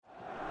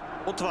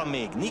Ott van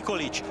még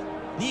Nikolic,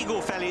 Négó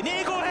felé,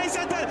 Négó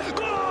helyzetben,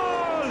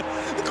 gól!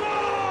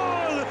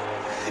 Gól!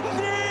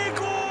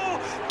 Négó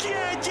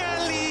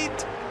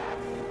kiegyenlít!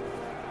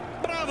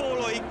 Bravo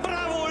Loik,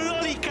 bravo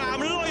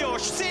Lolikám,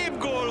 Lajos, szép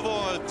gól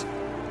volt!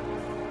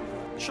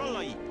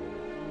 Sallai,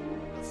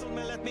 Hudson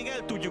mellett még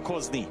el tudjuk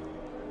hozni.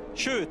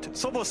 Sőt,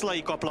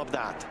 Szoboszlai kap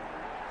labdát.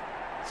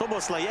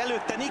 Szoboszlai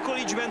előtte,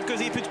 Nikolic bent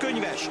középütt,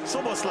 Könyves,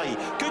 Szoboszlai,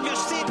 Könyves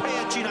szép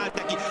helyet csinált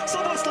neki,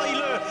 Szoboszlai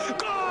lő,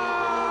 gól!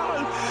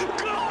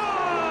 Gól!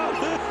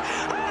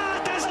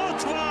 Hát ez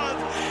ott van!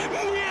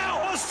 Milyen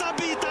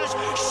hosszabbítás!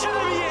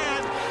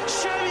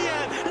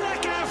 Semmilyen! Le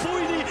kell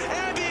fújni,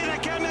 EB-re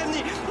kell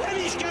menni,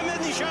 nem is kell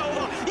menni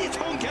sehova,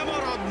 itthon kell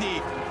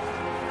maradni!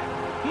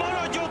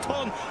 Maradj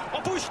otthon,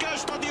 a Puskás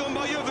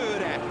stadionban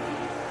jövőre!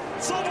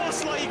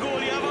 Szoboszlai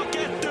góljával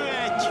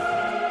 2-1!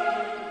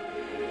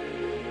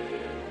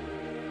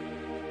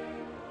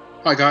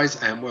 Hi guys,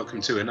 and welcome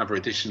to another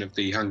edition of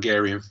the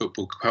Hungarian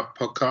Football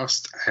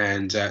Podcast.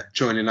 And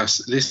joining us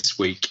this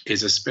week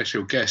is a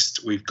special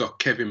guest. We've got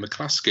Kevin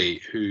McCluskey,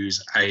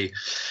 who's a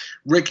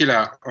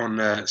regular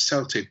on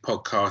Celtic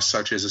podcasts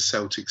such as A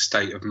Celtic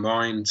State of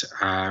Mind.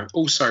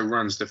 Also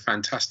runs the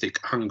fantastic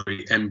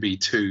Hungary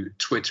MB2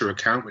 Twitter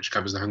account, which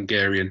covers the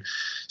Hungarian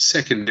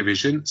second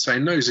division. So he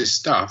knows his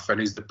stuff, and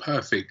he's the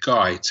perfect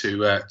guy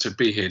to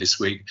be here this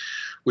week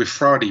with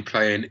Fradi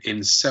playing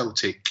in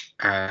Celtic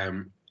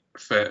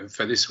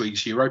for this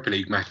week's Europa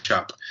League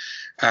matchup.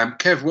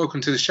 Kev,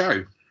 welcome to the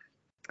show.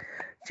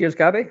 Cheers,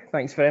 Gabby.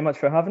 Thanks very much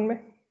for having me.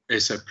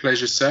 It's a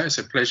pleasure, sir. It's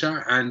a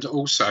pleasure. And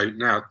also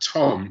now,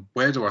 Tom,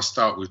 where do I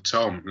start with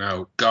Tom?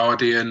 Now,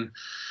 Guardian,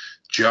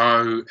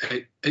 Joe,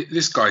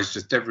 this guy's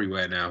just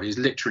everywhere now. He's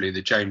literally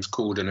the James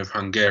Corden of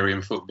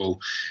Hungarian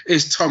football.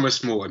 It's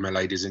Thomas Mortimer,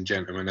 ladies and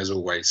gentlemen, as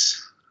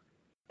always.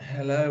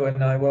 Hello,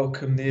 and I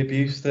welcome the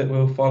abuse that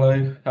will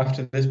follow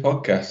after this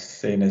podcast,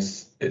 seeing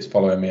as it's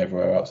following me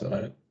everywhere else at the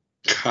moment.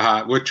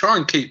 We'll try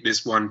and keep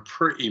this one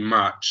pretty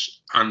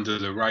much under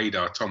the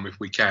radar, Tom, if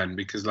we can,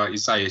 because like you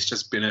say, it's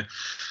just been a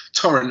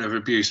torrent of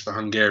abuse for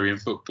Hungarian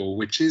football,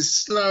 which is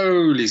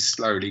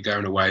slowly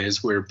going away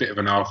as we're a bit of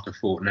an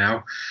afterthought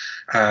now,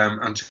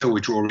 until we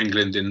draw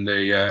England in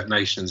the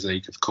Nations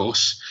League, of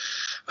course.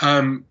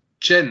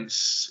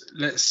 Gents,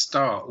 let's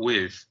start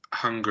with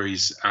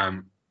Hungary's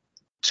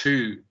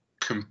two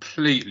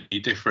completely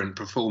different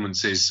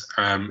performances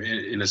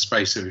in a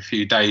space of a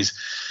few days.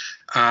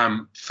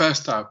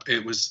 First up,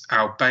 it was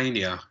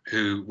Albania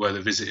who were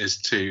the visitors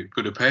to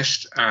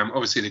Budapest.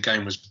 Obviously, the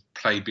game was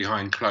played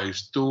behind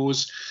closed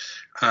doors.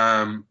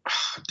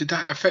 Did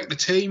that affect the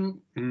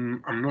team?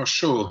 I'm not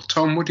sure.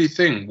 Tom, what do you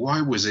think?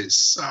 Why was it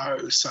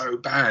so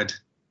bad?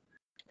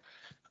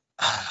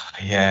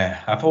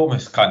 Yeah, I've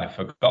almost kind of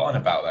forgotten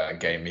about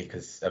that game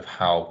because of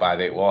how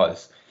bad it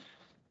was.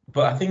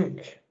 But I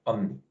think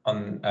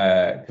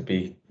to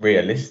be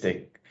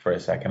realistic for a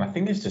second, I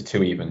think it's just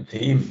two even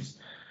teams.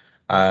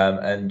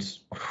 And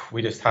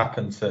we just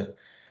happened to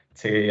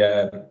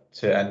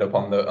end up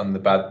on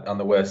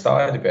the worst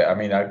side of it. I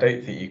mean, I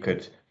don't think you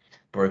could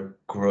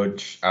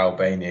begrudge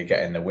Albania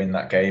getting the win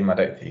that game. I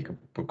don't think you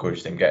could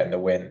begrudge them getting the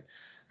win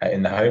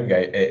in the home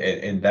game,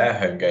 in their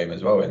home game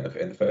as well. In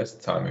the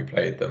first time we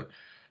played them,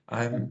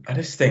 I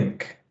just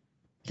think,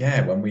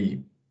 when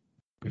we've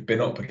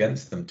been up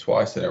against them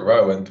twice in a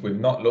row, and we've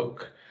not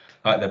looked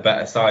like the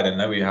better side. I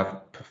know we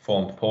have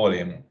performed poorly,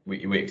 and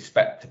we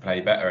expect to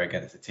play better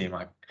against a team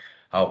like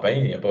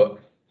Albania, but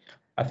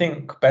I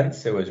think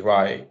Benza was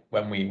right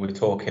when we were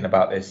talking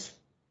about this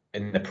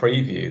in the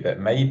preview, that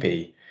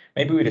maybe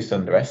we just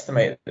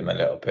underestimated them a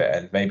little bit,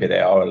 and maybe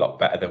they are a lot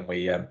better than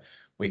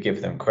we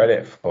give them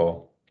credit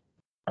for.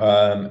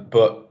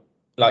 But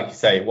like you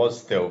say, it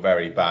was still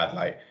very bad.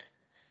 Like,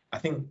 I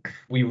think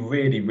we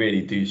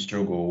really do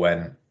struggle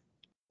when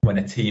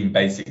a team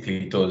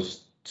basically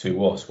does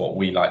to us what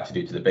we like to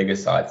do to the bigger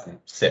sides and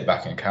sit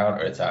back and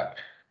counter attack.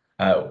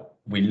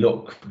 We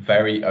look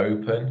very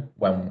open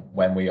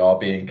when we are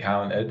being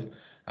countered.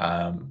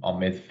 Our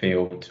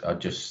midfield are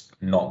just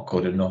not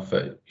good enough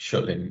at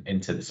shuttling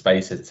into the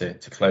spaces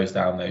to close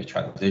down those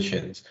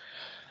transitions.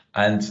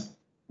 And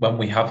when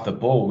we have the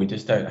ball, we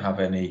just don't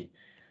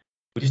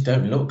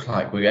look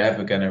like we're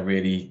ever going to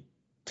really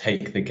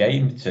take the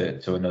game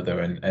to another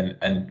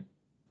and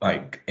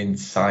like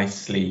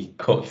incisely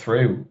cut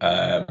through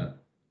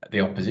the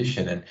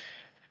opposition. And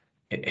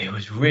it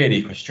was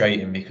really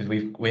frustrating because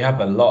we have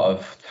a lot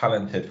of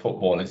talented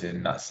footballers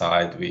in that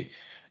side.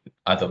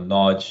 Adam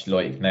Nagy,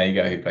 Loic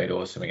Nago, who played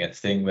awesome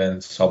against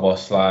England,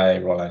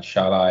 Szoboszlai, Roland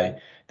Shalai,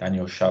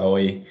 Daniel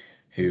Shaloi,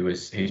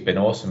 who's been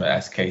awesome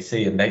at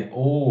SKC, and they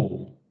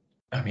all,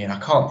 I mean, I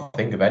can't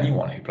think of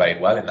anyone who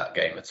played well in that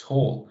game at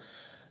all.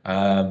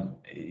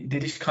 They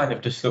just kind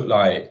of just look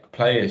like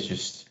players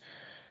just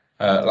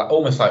like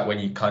almost like when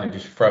you kind of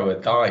just throw a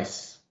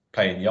dice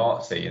playing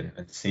Yahtzee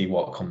and see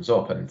what comes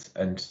up,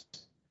 and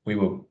we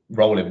were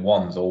rolling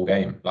ones all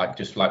game, like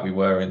we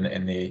were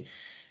in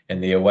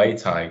the away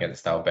tie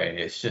against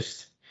Albania. It's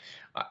just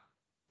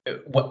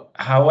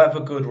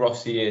however good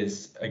Rossi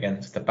is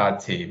against the bad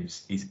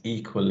teams, he's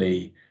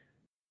equally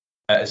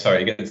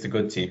against the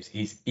good teams.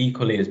 He's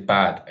equally as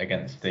bad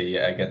against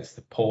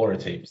the poorer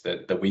teams,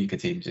 the weaker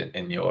teams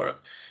in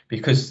Europe.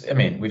 Because I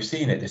mean, we've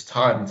seen it this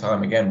time and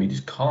time again. We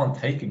just can't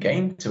take a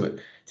game to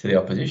the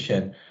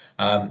opposition.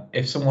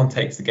 If someone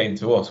takes the game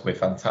to us, we're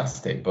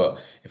fantastic. But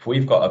if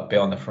we've got to be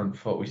on the front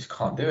foot, we just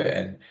can't do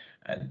it.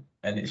 And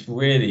it's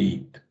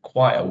really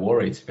quite a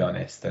worry, to be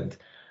honest. And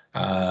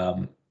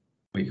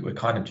we're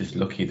kind of just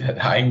lucky that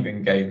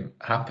England game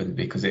happened,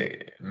 because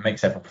it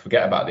makes everyone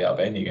forget about the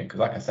Albania game. Because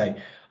like I say,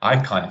 I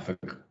kind of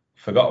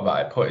forgot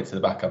about it, put it to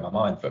the back of my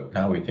mind. But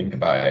now we think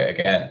about it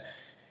again,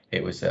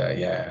 it was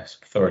a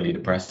thoroughly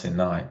depressing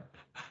night.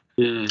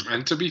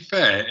 And to be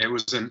fair, it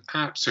was an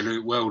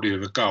absolute worldie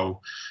of a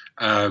goal.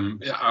 All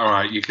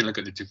right, you can look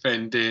at the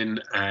defending,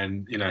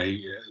 and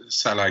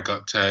Salah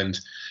got turned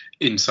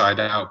inside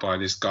out by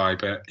this guy,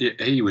 but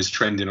he was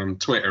trending on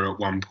Twitter at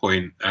one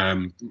point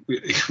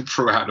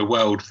throughout the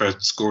world for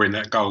scoring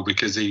that goal,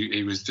 because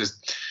he was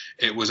just,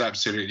 it was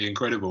absolutely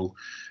incredible.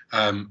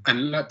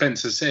 And like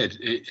Benson said,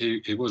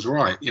 he was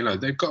right.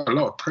 They've got a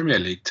lot of Premier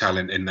League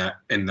talent in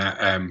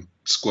that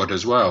squad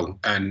as well.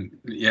 And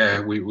we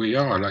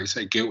are, like I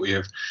say, guilty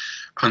of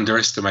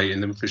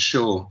underestimating them for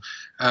sure.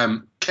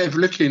 Kev,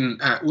 looking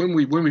at when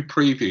we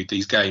previewed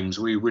these games,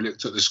 we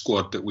looked at the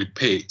squad that we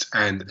picked,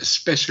 and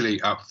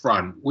especially up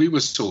front, we were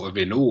sort of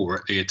in awe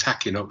at the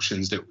attacking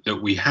options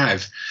that we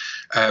have.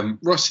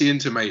 Rossi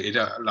intimated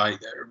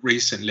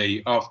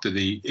recently after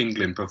the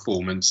England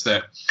performance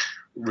that,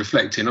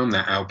 reflecting on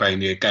that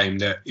Albania game,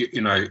 that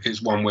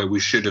it's one where we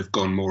should have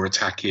gone more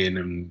attacking,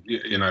 and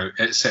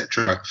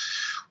etc.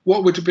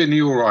 What would have been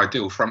your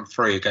ideal front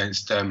three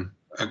against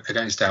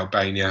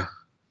Albania?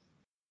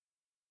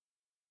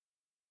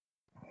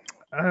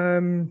 I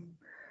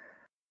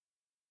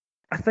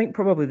think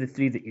probably the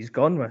three that he's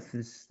gone with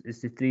is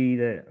the three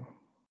that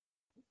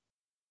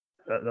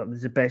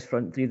was the best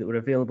front three that were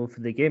available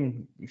for the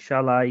game.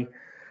 Shalai,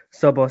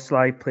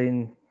 Szoboszlai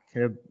playing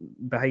kind of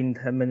behind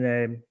him,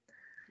 and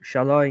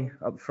Shalai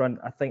up front.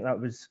 I think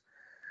that's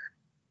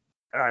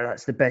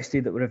the best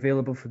three that were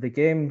available for the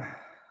game.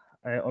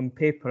 On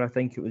paper, I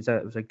think it was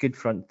a good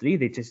front three.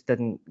 They just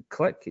didn't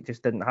click. It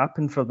just didn't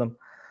happen for them.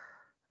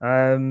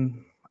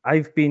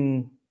 I've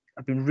been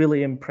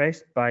really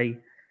impressed by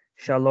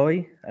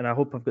Shalai, and I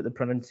hope I've got the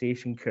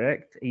pronunciation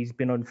correct. He's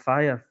been on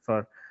fire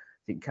for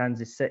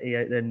Kansas City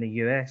out there in the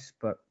US,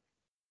 but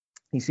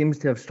he seems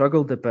to have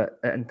struggled a bit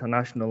at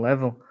international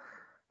level.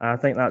 I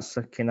think that's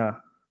a kind of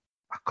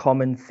a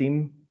common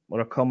theme or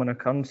a common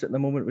occurrence at the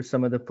moment with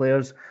some of the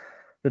players.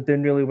 They're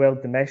doing really well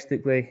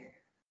domestically,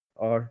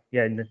 or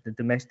in the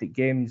domestic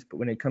games, but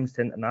when it comes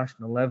to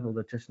international level,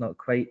 they're just not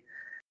quite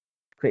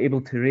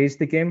able to raise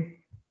the game.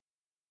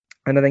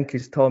 And I think,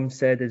 as Tom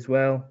said as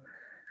well,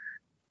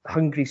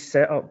 Hungary's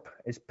setup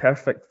is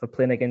perfect for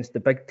playing against the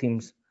big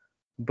teams,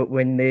 but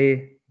when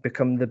they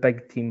become the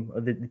big team,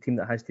 or the team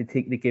that has to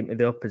take the game to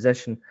the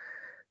opposition,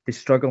 they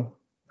struggle.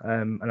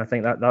 And I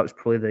think that was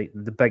probably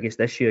the biggest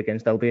issue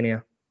against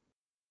Albania.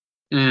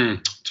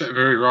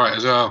 Very right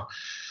as well.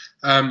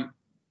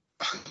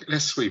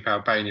 Let's sweep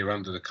Albania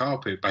under the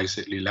carpet,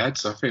 basically,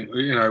 lads. I think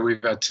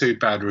we've had two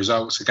bad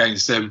results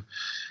against them.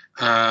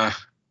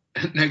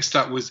 Next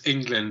up was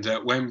England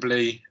at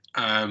Wembley.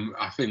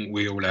 I think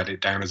we all had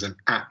it down as an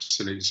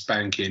absolute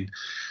spanking.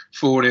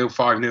 4-0,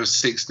 5-0,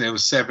 6-0,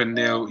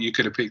 7-0. You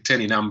could have picked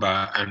any number,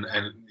 and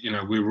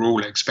we were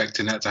all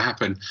expecting that to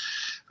happen.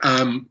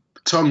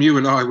 Tom, you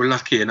and I were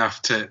lucky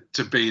enough to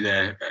be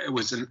there. It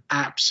was an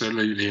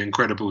absolutely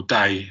incredible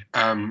day.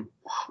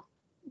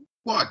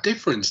 What a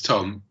difference,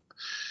 Tom.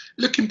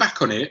 Looking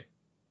back on it,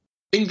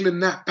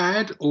 England that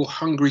bad or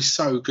Hungary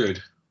so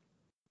good?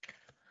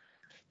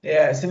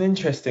 Yeah, it's an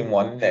interesting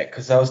one, isn't it?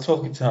 Because I was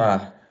talking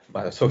to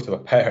my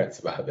parents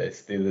about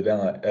this the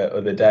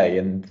other day,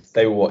 and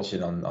they were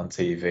watching on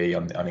TV,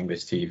 on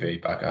English TV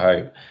back at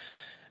home,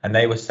 and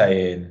they were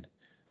saying,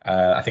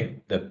 I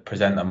think the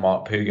presenter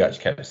Mark Pugac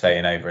kept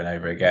saying over and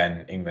over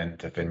again,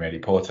 England have been really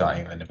poor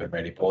tonight.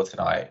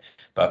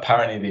 But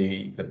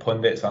apparently the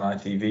pundits on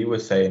ITV were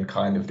saying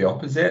kind of the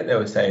opposite. They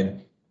were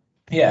saying,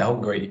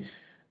 Hungary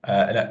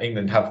and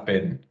England have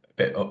been a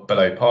bit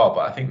below par,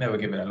 but I think they were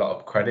giving a lot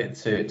of credit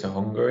to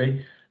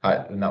Hungary.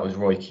 And that was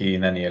Roy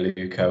Keane, Eni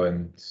Aluko,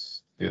 and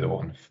the other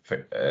one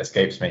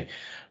escapes me.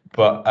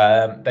 But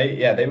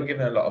they were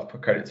giving a lot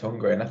of credit to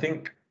Hungary, and I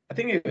think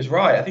it was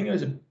right. I think it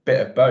was a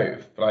bit of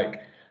both.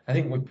 Like, I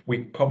think we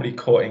probably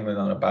caught England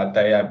on a bad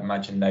day. I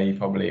imagine they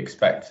probably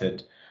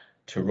expected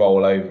to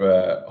roll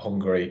over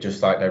Hungary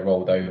just like they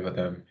rolled over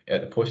them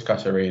at the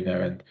Puskás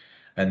Arena,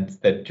 and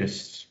they'd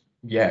just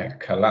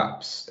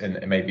collapse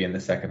maybe in the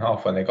second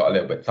half when they got a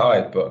little bit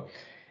tired. But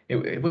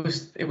it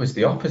was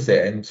the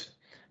opposite. And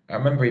I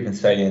remember even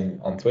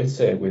saying on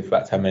Twitter with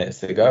about 10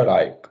 minutes to go,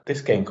 like, this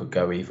game could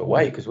go either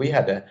way, because we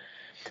didn't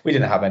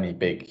have any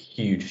big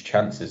huge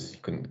chances. You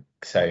couldn't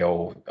say,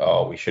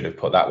 we should have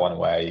put that one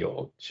away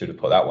or should have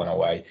put that one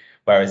away.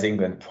 Whereas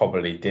England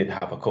probably did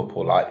have a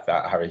couple like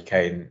that. Harry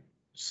Kane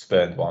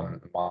spurned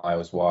one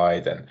miles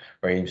wide, and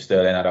Raheem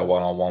Sterling had a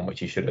one-on-one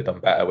which he should have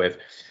done better with.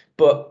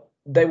 But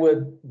they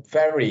were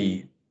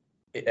very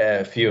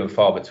few and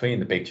far between,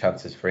 the big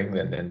chances for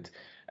England. And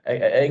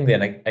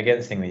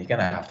against England, you're going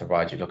to have to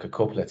ride your luck a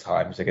couple of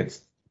times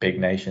against big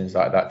nations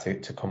like that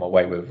to come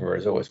away with a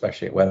result,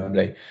 especially at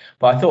Wembley.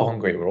 But I thought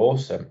Hungary were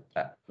awesome.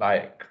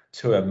 Like,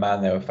 to a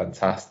man, they were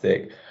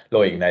fantastic.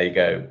 Loic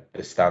Nago,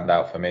 the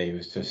standout for me,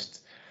 was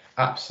just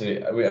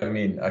absolutely. I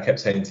mean, I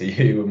kept saying to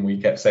you, and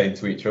we kept saying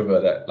to each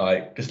other that,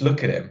 like, just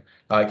look at him.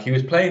 Like, he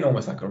was playing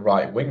almost like a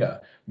right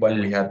winger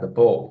when we had the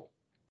ball.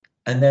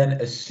 And then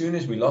as soon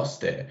as we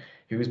lost it,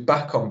 he was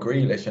back on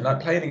Grealish, and like,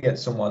 playing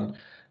against someone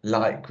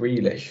like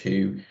Grealish,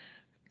 who,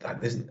 like,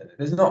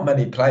 there's not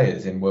many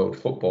players in world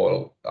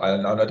football,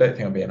 and I don't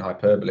think I'm being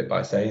hyperbolic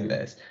by saying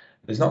this.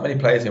 There's not many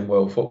players in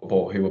world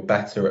football who are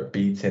better at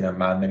beating a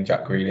man than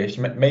Jack Grealish.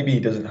 Maybe he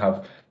doesn't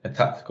have a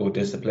tactical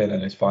discipline,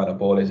 and his final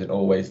ball isn't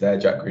always there,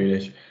 Jack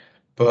Grealish.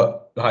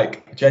 But,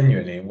 like,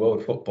 genuinely in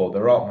world football,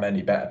 there aren't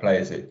many better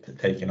players at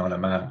taking on a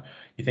man.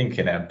 You're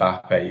thinking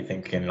Mbappe, you're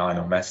thinking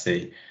Lionel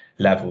Messi,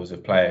 levels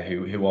of player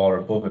who are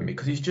above him,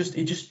 because he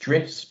just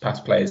drifts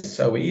past players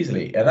so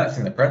easily, and that's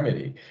in the Premier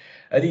League.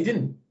 And he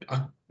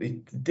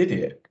did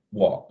it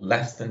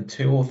less than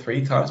 2 or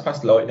 3 times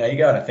past Loic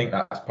Nago, and I think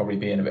that's probably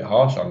being a bit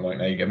harsh on Loic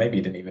Nago. Maybe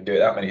he didn't even do it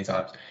that many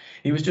times.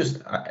 He was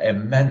just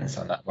immense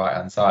on that right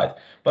hand side.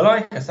 But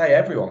like I say,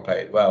 everyone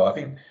played well. I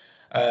think,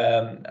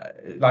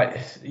 like,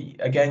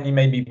 again, you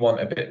maybe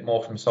want a bit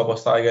more from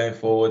Szoboszlai going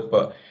forward,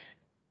 but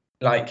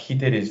like, he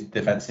did his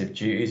defensive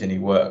duties and he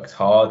worked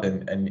hard,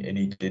 and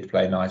he did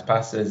play nice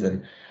passes.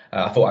 And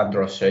I thought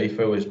Andros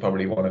Schaefer was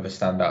probably one of the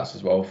standouts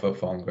as well for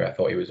Hungary. I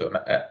thought he was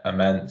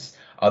immense.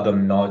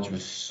 Adam Nagy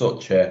was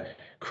such a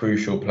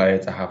crucial player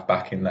to have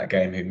back in that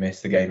game, who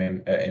missed the game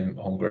in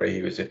Hungary.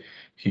 He was a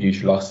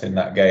huge loss in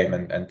that game,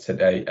 and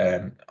today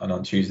and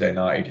on Tuesday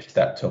night he just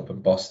stepped up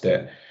and bossed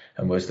it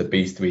and was the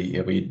beast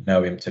we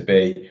know him to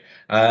be.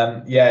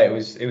 Yeah, it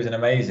was an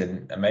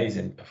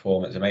amazing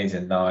performance,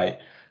 amazing night.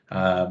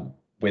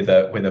 With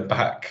a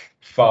back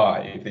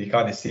five, you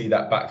kind of see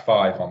that back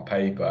five on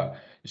paper.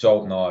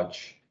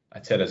 Zoltnaj,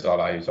 Attila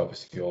Zola, who's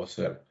obviously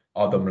awesome,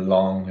 Adam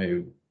Long,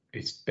 who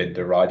has been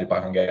derided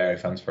by Hungarian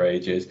fans for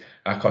ages,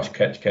 Akos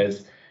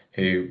Kecskes,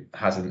 who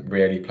hasn't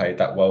really played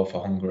that well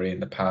for Hungary in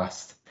the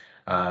past,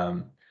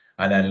 and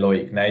then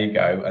Loic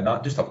Nago.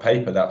 And just on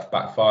paper, that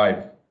back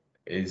five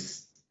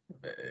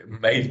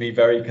made me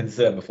very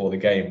concerned before the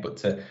game. But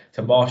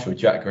to marshal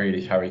Jack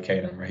Grealish, Harry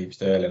Kane, and Raheem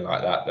Sterling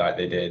like that, like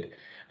they did,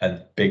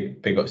 and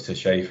big ups to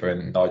Schaefer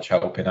and Nige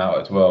helping out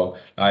as well.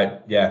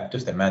 Yeah,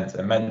 just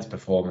immense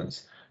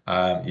performance.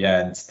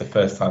 Yeah, and it's the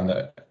first time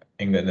that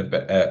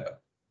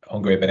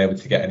Hungary have been able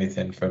to get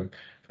anything from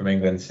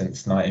England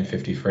since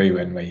 1953,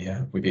 when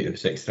we beat them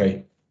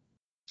 6-3.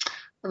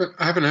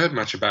 I haven't heard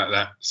much about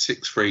that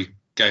 6-3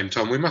 game,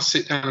 Tom. We must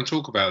sit down and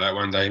talk about that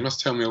one day. You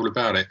must tell me all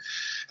about it.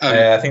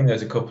 I think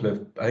there's a couple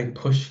of, I think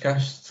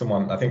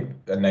Puskás, I think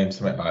a name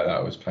something like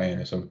that was playing,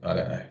 or some, I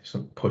don't know,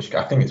 some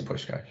Puskás. I think it's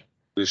Puskás.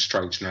 A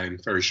strange name,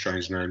 very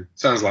strange name.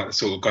 Sounds like the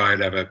sort of guy who'd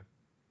have a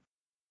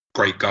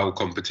great goal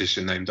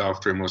competition named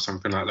after him or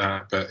something like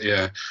that. But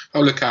yeah,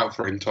 I'll look out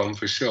for him, Tom,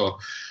 for sure.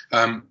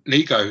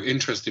 Nago,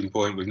 interesting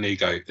point with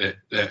Nago,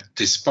 that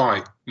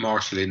despite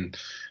marshalling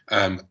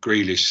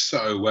Grealish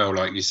so well,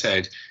 like you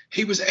said,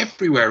 he was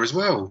everywhere as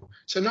well.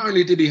 So not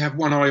only did he have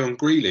one eye on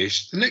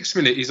Grealish, the next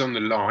minute he's on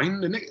the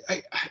line.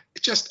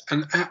 Just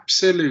an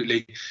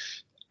absolutely.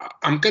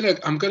 I'm gonna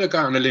go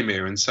on a limb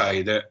here and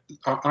say that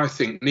I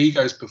think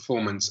Nago's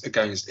performance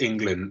against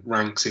England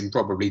ranks in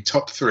probably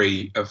top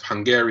 3 of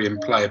Hungarian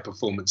player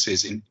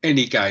performances in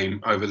any game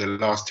over the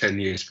last 10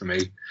 years for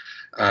me,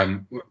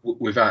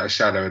 without a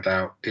shadow of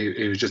doubt.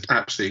 It was just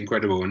absolutely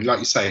incredible. And like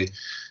you say,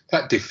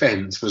 that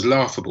defence was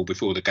laughable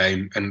before the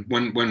game. And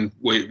when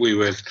we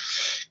were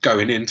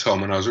going in,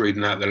 Tom, and I was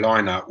reading out the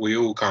lineup, we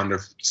all kind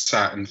of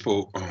sat and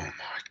thought, oh my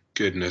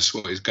goodness,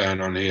 what is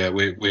going on here?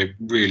 We're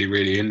really,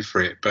 really in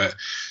for it. But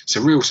it's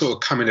a real sort of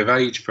coming of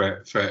age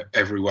for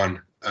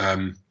everyone.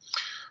 I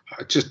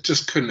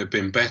just couldn't have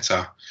been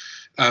better.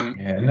 Yeah,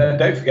 and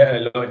don't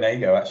forget, Loic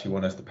Nago actually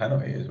won us the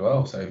penalty as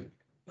well. So,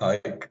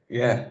 like,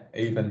 yeah,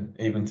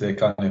 even to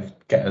kind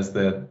of get us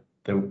the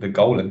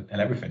goal and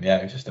everything. Yeah,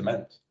 it was just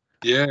immense.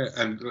 Yeah,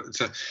 and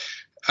so,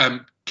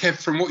 Kev,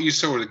 from what you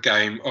saw of the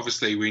game,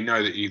 obviously we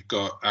know that you've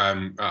got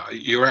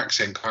your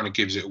accent kind of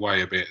gives it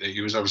away a bit. That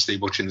you was obviously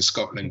watching the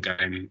Scotland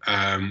game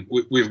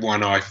with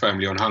one eye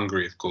firmly on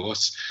Hungary, of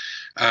course.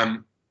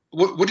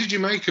 What did you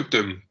make of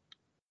them,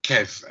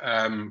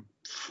 Kev?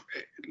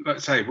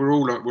 Let's say we're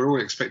all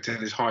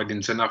expecting this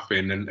hiding to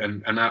nothing,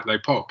 and out they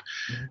pop.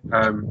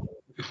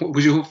 What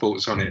was your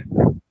thoughts on it?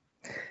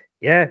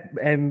 Yeah,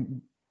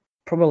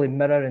 probably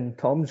mirroring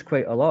Tom's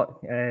quite a lot.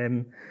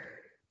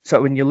 So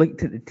when you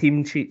looked at the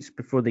team sheets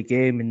before the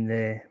game and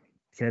the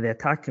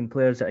attacking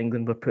players that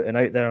England were putting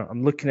out there,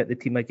 I'm looking at the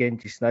team again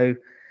just now.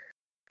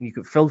 You've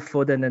got Phil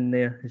Foden in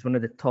there, who's one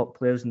of the top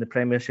players in the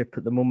Premiership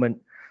at the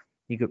moment.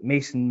 You've got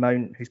Mason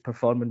Mount, who's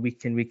performing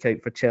week in, week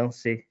out for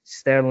Chelsea.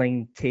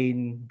 Sterling,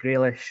 Kane,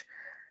 Grealish.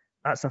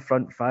 That's a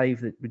front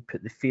five that would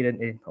put the fear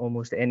into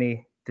almost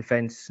any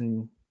defence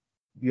in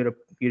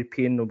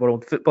European or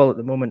world football at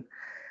the moment.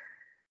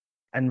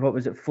 And what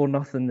was it,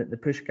 4-0 at the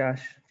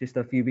Puskás just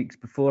a few weeks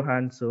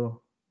beforehand?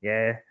 So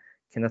yeah,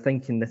 kind of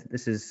thinking that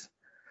this is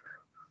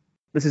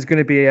going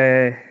to be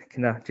a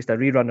kind of just a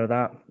rerun of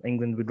that.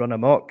 England would run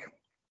amok,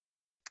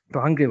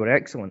 but Hungary were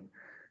excellent.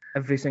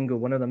 Every single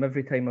one of them.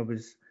 Every time I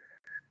was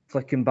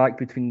flicking back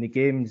between the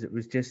games, it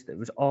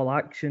was all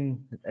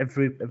action.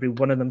 Every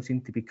one of them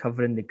seemed to be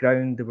covering the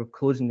ground. They were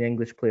closing the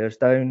English players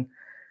down,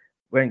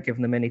 weren't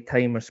giving them any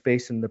time or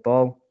space in the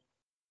ball.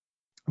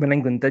 When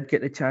England did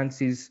get the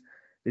chances,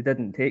 they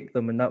didn't take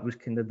them, and that was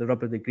kind of the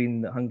rub of the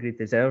green that Hungary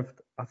deserved,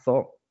 I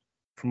thought,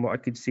 from what I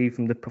could see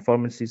from the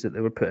performances that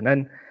they were putting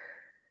in.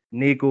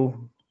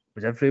 Nego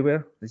was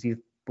everywhere, as you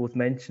both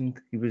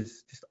mentioned. He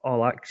was just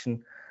all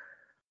action,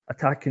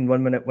 attacking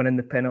 1 minute, winning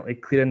the penalty,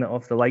 clearing it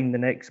off the line the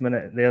next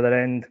minute at the other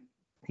end.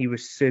 He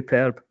was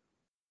superb.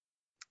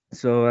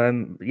 So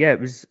it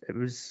was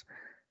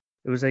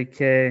like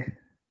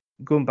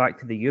going back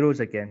to the Euros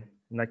again,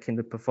 and that kind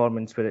of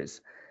performance where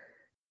it's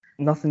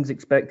nothing's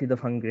expected of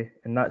Hungary,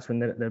 and that's when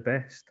they're at their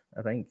best.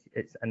 I think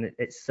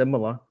it's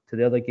similar to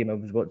the other game I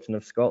was watching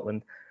of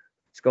Scotland.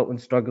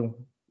 Scotland struggle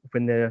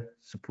when they're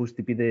supposed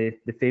to be the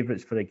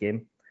favourites for a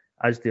game,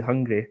 as do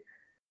Hungary.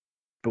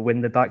 But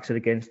when the backs are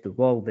against the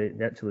wall,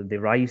 they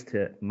rise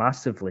to it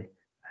massively,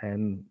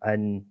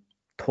 and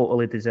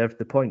totally deserve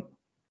the point.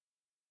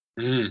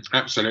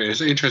 Absolutely,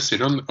 it's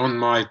interesting. On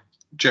my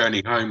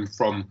journey home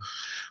from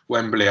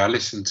Wembley, I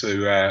listened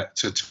to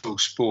Talk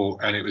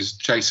Sport, and it was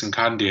Jason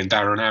Cundy and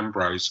Darren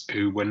Ambrose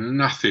who were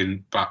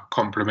nothing but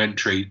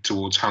complimentary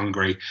towards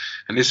Hungary,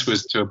 and this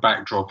was to a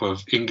backdrop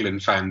of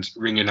England fans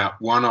ringing up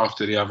one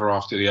after the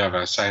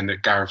other, saying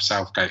that Gareth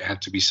Southgate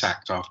had to be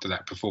sacked after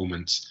that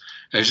performance.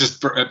 It was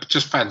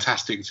just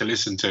fantastic to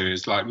listen to.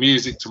 It's like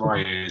music to my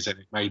ears, and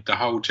it made the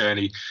whole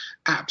journey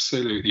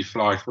absolutely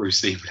fly through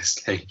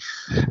seamlessly.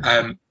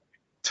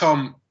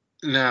 Tom,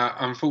 now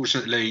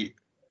unfortunately,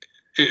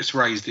 it's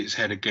raised its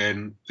head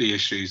again, the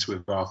issues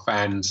with our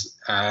fans.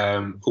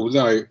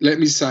 Although, let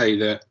me say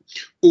that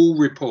all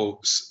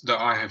reports that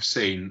I have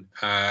seen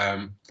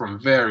from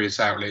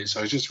various outlets,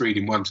 I was just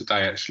reading one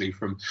today actually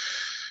from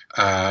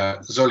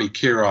Zoli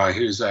Kirai,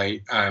 who's an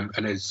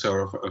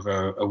editor of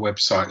a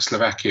website,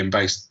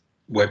 Slovakian-based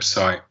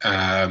website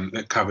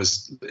that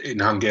covers in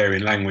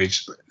Hungarian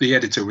language. The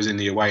editor was in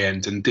the away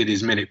end and did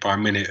his minute by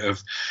minute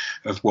of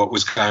what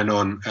was going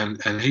on,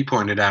 and he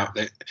pointed out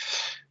that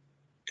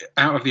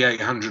out of the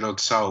 800 odd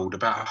sold,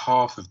 about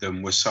half of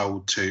them were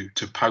sold to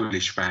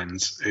Polish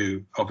fans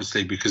who,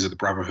 obviously because of the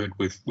brotherhood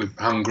with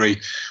Hungary,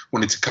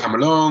 wanted to come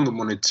along and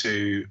wanted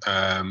to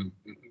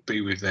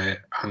be with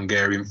their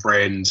Hungarian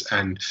friends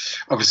and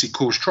obviously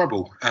cause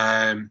trouble.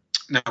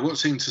 Now, what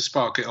seemed to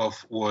spark it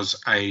off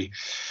was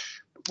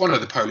one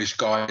of the Polish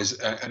guys,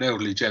 an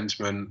elderly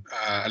gentleman,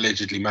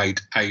 allegedly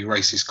made a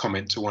racist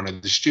comment to one of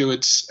the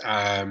stewards.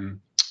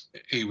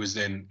 He was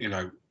then,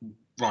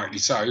 rightly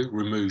so,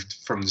 removed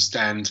from the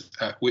stand,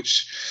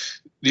 which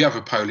the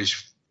other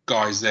Polish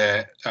guys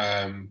there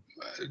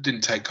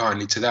didn't take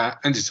kindly to that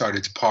and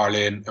decided to pile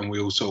in, and we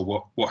all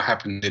saw what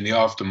happened in the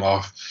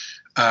aftermath.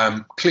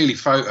 Clearly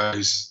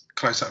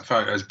close-up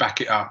photos back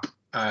it up,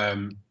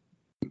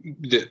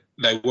 that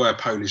they were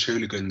Polish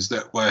hooligans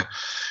that were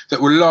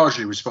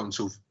largely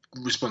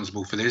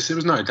responsible for this. There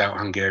was no doubt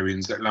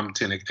Hungarians that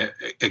lumped in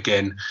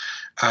again.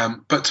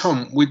 But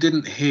Tom, we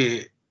didn't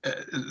hear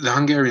the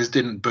Hungarians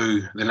didn't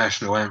boo the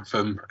national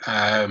anthem,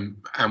 and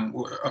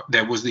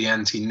there was the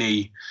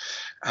anti-knee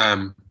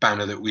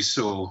banner that we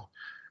saw,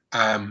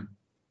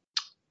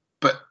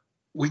 but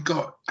we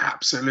got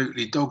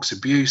absolutely dog's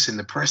abuse in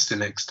the press the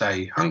next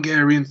day.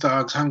 Hungarian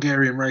thugs,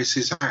 Hungarian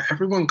racists,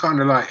 everyone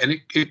kind of and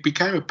it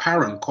became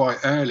apparent quite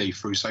early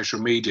through social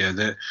media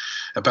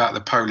about the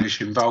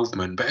Polish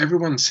involvement, but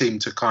everyone seemed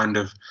to kind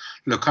of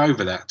look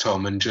over that,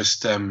 Tom, and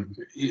just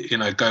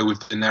go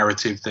with the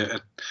narrative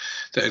that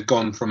had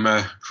gone from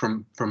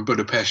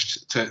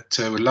Budapest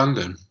to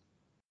London.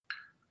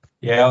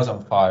 Yeah, I was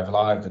on 5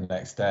 Live the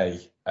next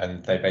day,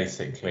 and they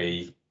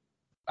basically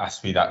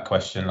asked me that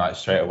question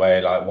straight away,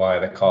 why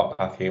are the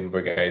Carpathian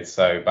Brigade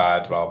so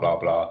bad, blah blah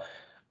blah,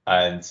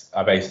 and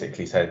I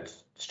basically said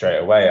straight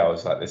away, I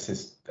was like,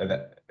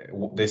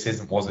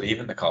 wasn't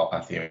even the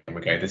Carpathian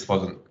Brigade.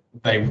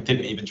 They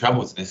didn't even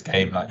travel to this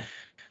game.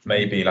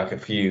 Maybe a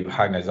few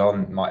hangers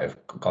on might have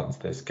gone to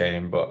this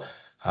game, but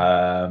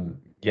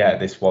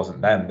this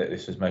wasn't them. That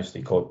this was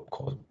mostly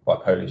caused by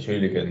Polish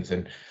hooligans.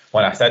 And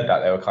when I said that,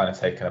 they were kind of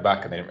taken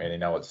aback and they didn't really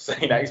know what to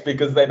say next,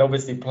 because they'd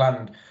obviously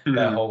planned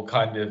their whole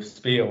kind of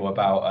spiel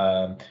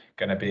about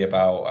going to be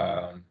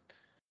about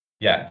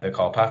the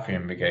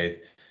Carpathian Brigade.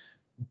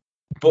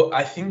 But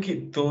I think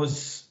it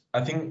does.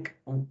 I think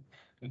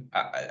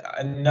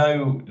I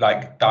know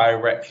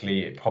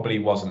directly it probably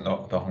wasn't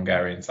the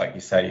Hungarians, like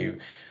you say, who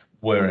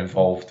were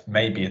involved,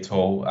 maybe at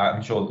all.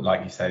 I'm sure,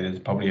 like you say, there's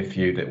probably a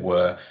few that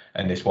were,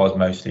 and this was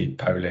mostly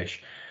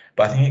Polish.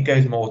 But I think it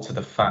goes more to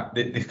the fact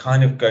that this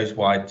kind of goes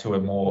wide to a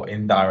more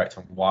indirect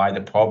and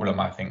wider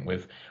problem, I think,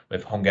 with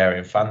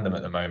Hungarian fandom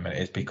at the moment,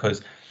 is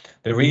because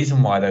the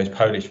reason why those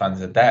Polish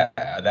fans are there,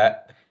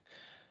 they're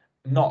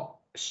not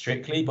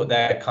strictly, but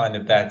they're kind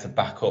of there to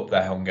back up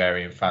their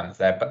Hungarian fans.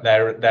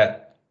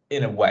 They're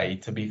in a way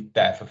to be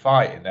there for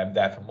fighting. They're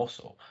there for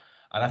muscle,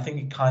 and I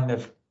think it kind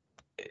of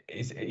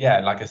is,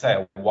 like I say,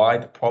 a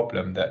wider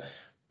problem that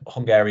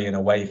Hungarian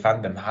away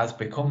fandom has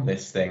become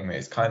this thing.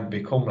 It's kind of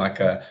become like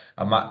a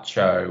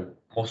macho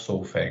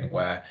muscle thing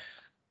where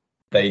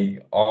they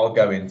are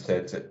going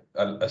to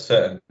a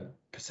certain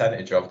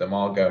percentage of them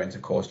are going to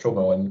cause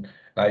trouble, and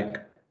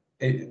like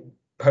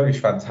Polish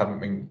fans haven't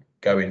been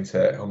going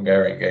to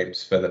Hungarian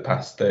games for the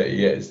past 30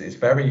 years.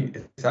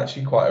 It's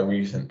actually quite a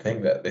recent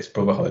thing that this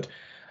brotherhood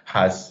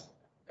has.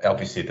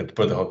 Obviously the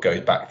brotherhood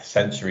goes back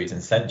centuries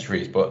and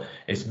centuries, but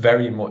it's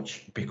very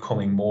much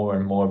becoming more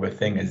and more of a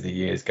thing as the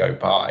years go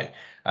by,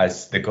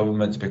 as the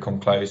governments become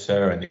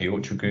closer and the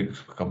ultra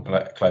groups become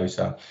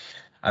closer.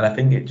 And I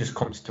think it just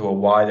comes to a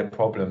wider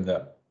problem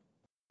that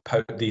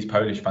these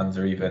Polish fans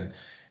are even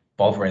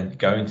bothering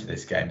going to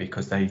this game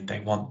because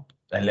they want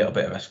a little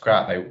bit of a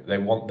scrap.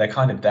 They're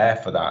kind of there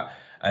for that.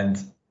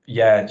 And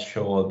yeah,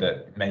 sure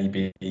that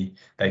maybe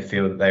they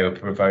feel that they were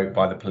provoked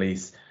by the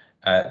police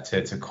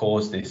to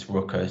cause this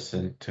ruckus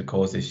and to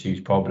cause this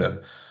huge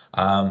problem.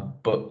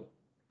 But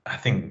I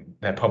think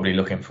they're probably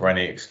looking for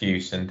any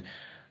excuse. And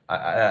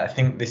I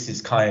think this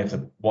is kind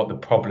of what the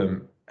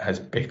problem has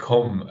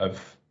become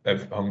of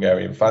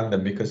Hungarian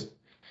fandom, because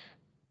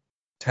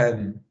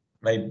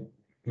maybe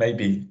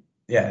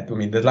I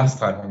mean, the last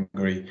time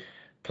Hungary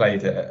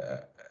played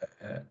at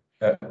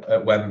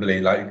Wembley,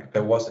 like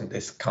there wasn't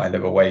this kind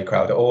of away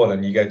crowd at all,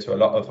 and you go to a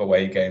lot of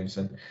away games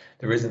and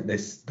there wasn't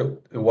this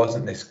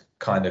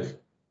kind of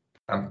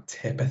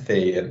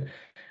antipathy and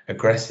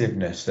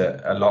aggressiveness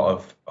at a lot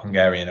of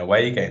Hungarian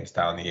away games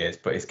down the years,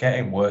 but it's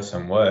getting worse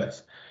and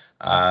worse.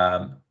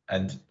 And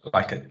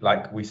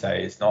like we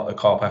say, it's not the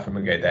Carpathia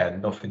Brigade. They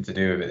had nothing to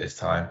do with it this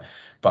time.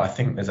 But I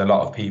think there's a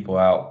lot of people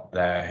out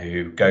there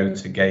who go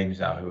to games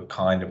now who are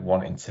kind of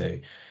wanting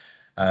to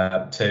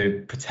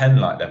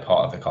pretend like they're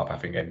part of the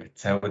Carpathia game,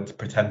 to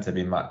pretend to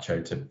be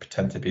macho, to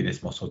pretend to be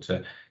this muscle,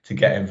 to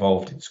get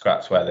involved in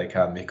scraps where they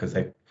can, because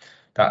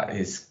that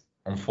is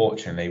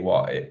unfortunately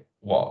what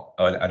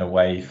an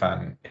away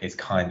fan is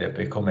kind of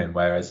becoming.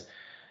 Whereas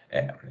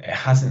it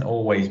hasn't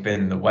always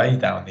been the way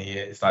down the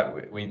years.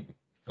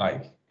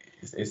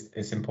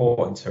 It's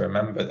important to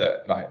remember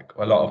that like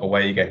a lot of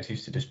away games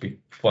used to just be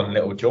fun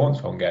little jaunts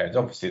for Hungarians.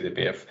 Obviously there'd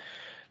be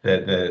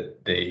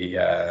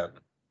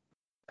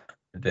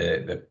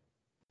the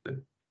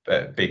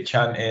big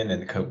chanting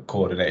and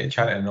coordinated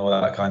chanting and all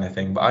that kind of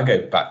thing. But I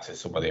go back to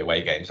some of the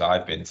away games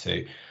I've been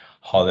to.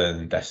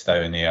 Holland,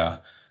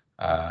 Estonia,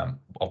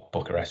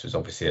 Bucharest was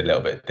obviously a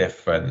little bit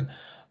different.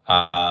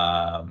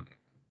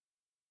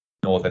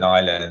 Northern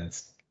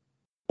Ireland,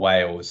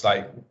 Wales,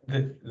 like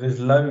there's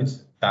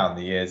loads down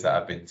the years that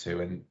I've been to,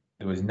 and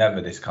there was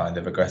never this kind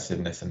of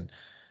aggressiveness. And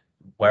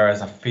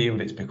whereas I feel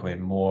it's becoming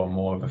more and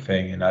more of a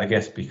thing, and I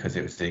guess because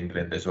it was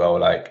England as well,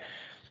 like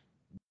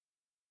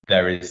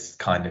there is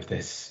kind of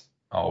this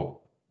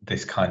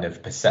kind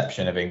of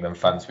perception of England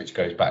fans which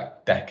goes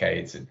back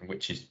decades and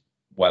which is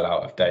well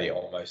out of date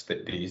almost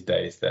these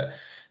days, that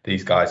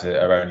these guys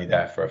are only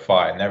there for a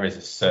fight. And there is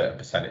a certain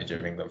percentage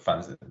of England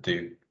fans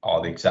that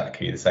are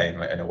exactly the same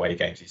in away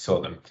games. You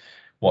saw them,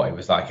 what it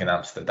was like in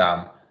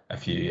Amsterdam a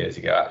few years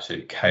ago,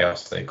 absolute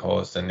chaos they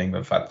caused, and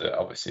England fans that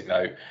obviously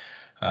they're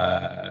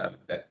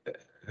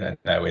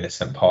no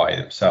innocent party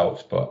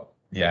themselves. But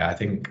yeah, I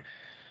think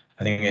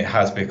it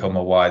has become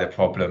a wider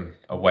problem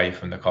away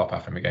from the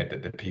Carpathia Brigade,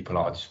 that the people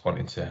are just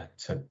wanting to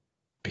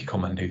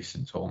become a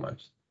nuisance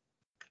almost.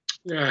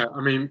 Yeah, I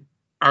mean,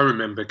 I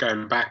remember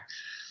going back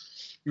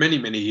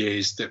many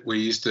years that we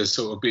used to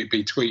sort of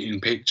be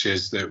tweeting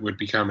pictures that would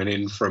be coming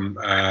in from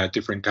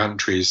different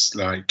countries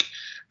like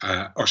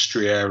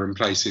Austria and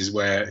places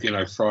where, you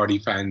know, Friday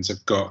fans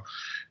have got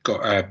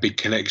big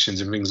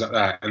connections and things like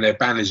that, and their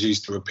banners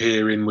used to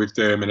appear in with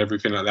them and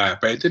everything like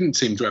that, but it didn't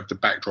seem to have the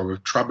backdrop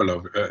of trouble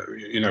of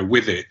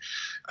with it,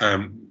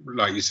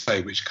 like you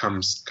say, which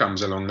comes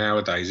along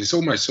nowadays. It's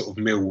almost sort of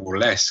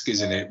Millwall-esque,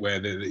 isn't it, where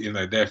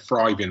they're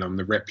thriving on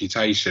the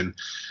reputation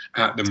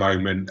at the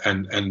moment,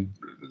 and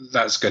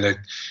that's going to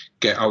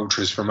get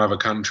ultras from other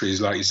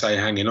countries, like you say,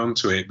 hanging on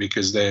to it,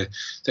 because they're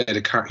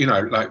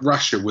the, like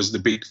Russia was the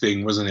big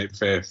thing, wasn't it,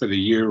 for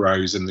the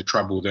Euros and the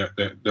trouble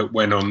that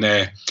went on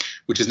there,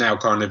 which has now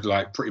kind of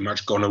like pretty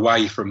much gone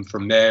away from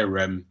their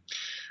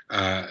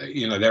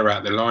they're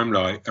out the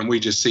limelight, and we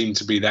just seem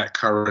to be that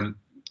current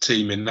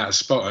team in that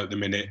spot at the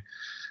minute.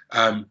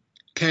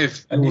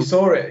 Kev, and you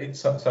saw it.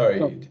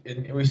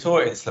 We saw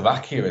it in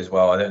Slovakia as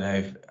well. I don't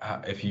know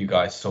if you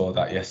guys saw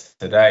that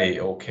yesterday.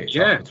 It all kicked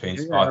off between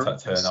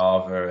Spartak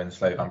Trnava and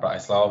Slovan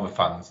Bratislava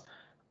fans,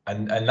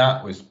 and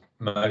that was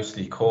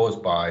mostly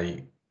caused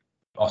by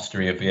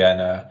Austria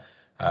Vienna,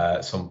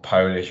 some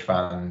Polish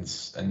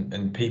fans,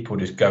 and people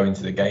just going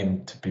to the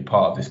game to be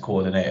part of this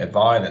coordinated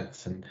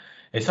violence. And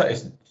it's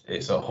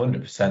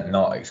 100%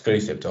 not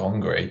exclusive to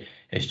Hungary.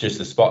 It's just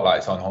the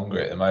spotlight's on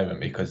Hungary at the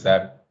moment because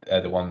they're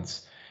the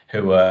ones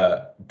who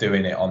were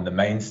doing it on the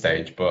main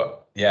stage.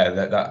 But yeah,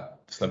 that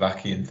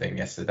Slovakian thing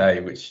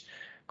yesterday, which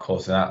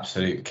caused an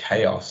absolute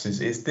chaos,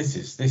 this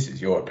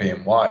is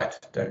European wide.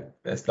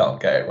 Let's not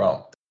get it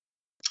wrong.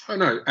 I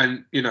know,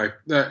 and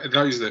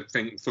those that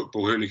think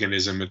football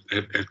hooliganism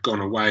had gone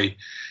away,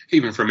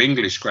 even from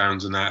English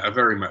grounds and that, are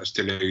very much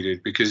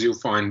deluded, because you'll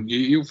find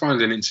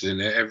an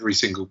incident at every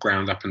single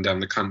ground up and down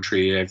the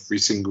country, every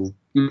single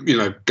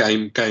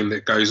game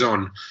that goes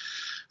on.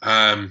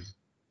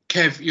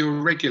 Kev, you're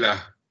a regular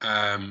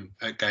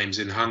at games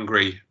in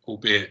Hungary,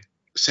 albeit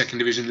second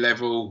division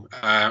level.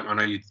 I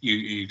know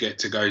you get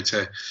to go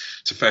to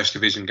first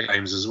division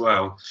games as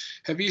well.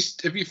 Have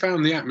you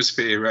found the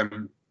atmosphere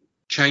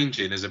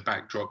changing as a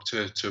backdrop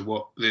to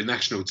what the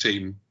national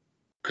team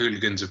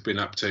hooligans have been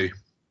up to?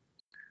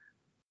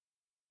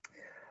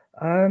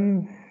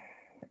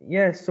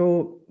 Yeah,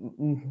 so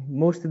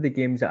most of the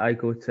games that I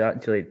go to,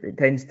 actually, it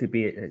tends to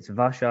be, it's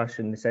Vasas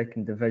in the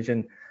second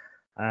division,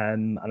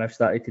 and I've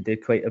started to do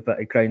quite a bit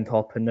of ground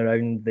hopping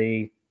around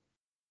the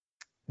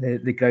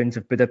grounds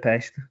of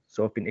Budapest.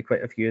 So I've been to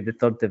quite a few of the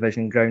third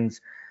division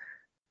grounds.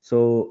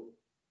 So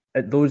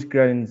at those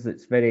grounds,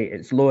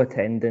 it's low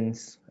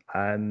attendance.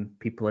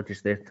 People are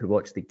just there to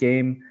watch the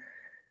game,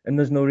 and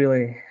there's not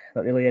really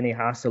any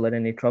hassle or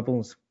any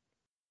troubles.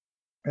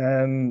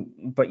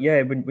 But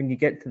yeah, when you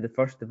get to the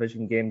first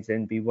division games,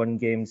 NB1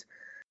 games,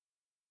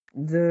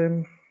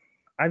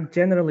 I've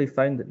generally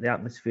found that the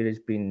atmosphere it's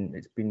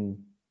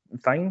been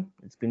fine.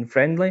 It's been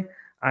friendly.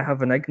 I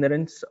have an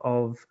ignorance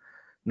of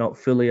not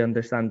fully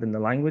understanding the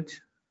language,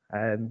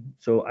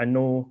 so I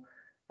know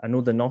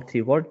the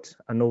naughty words.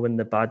 I know when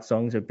the bad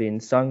songs are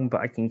being sung,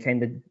 but I can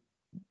kind of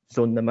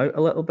zone them out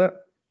a little bit.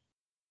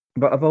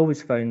 But I've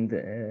always found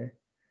that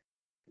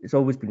it's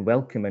always been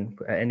welcoming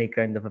at any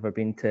ground I've ever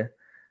been to,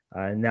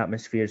 and the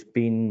atmosphere's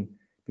been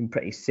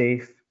pretty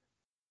safe.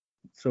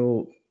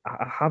 So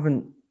I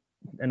haven't,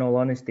 in all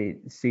honesty,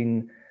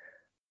 seen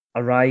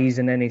a rise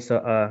in any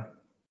sort of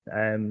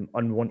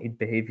unwanted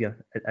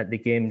behaviour at the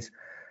games.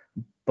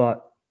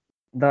 But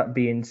that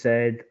being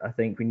said, I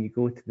think when you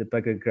go to the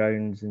bigger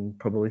grounds, and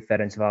probably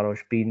Ferencváros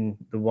being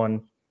the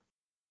one,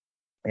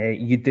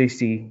 you do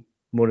see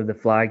more of the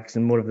flags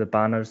and more of the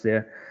banners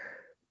there,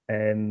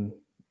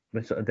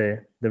 with sort of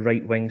the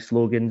right-wing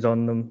slogans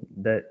on them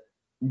that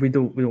we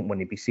don't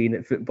want to be seeing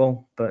at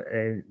football. But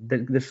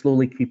they're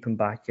slowly creeping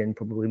back in,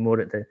 probably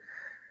more at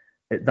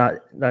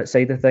that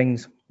side of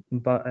things.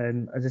 But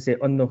as I say,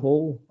 on the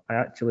whole, I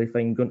actually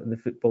find going to the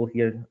football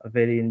here a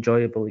very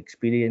enjoyable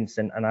experience,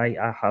 and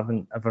I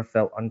haven't ever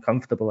felt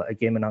uncomfortable at a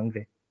game in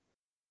Hungary.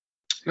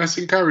 That's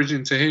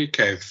encouraging to hear,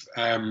 Kev.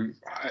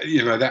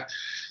 That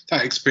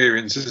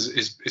experience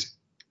is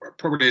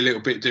probably a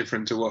little bit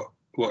different to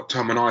what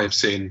Tom and I have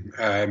seen,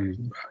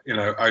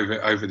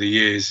 over the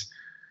years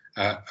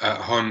at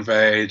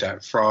Honvéd, at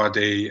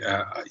Fradi.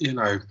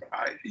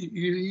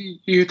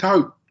 You'd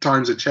hope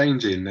times are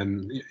changing,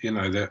 and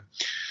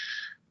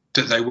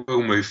that they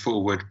will move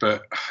forward,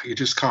 but you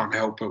just can't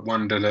help but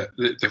wonder that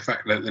the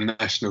fact that the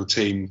national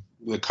team,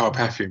 the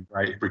Carpathian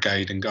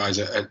Brigade and guys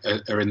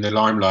are in the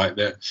limelight,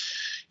 that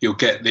you'll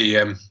get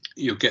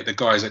the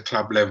guys at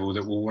club level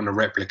that will want to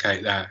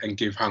replicate that and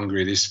give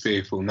Hungary this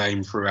fearful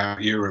name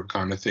throughout Europe,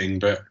 kind of thing.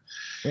 But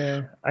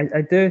yeah,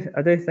 I do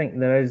think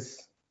there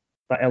is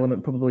that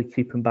element probably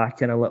creeping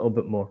back in a little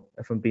bit more,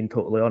 if I'm being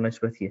totally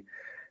honest with you.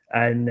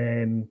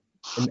 And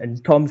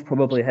Tom's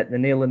probably hit the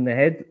nail on the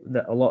head,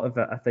 that a lot of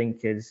it, I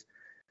think, it's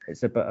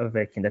a bit of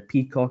a kind of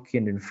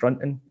peacocking and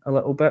fronting a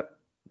little bit.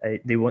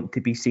 They want to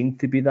be seen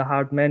to be the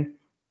hard men.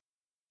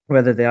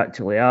 Whether they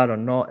actually are or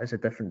not is a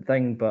different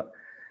thing. But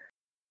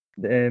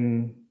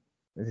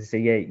as I say,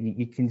 yeah,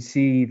 you can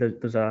see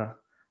there's a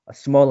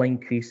small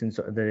increase in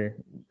sort of the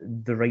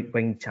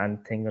right-wing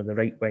chanting or the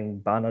right-wing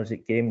banners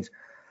at games.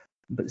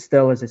 But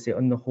still, as I say,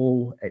 on the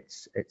whole,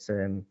 it's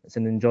an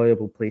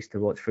enjoyable place to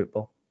watch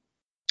football.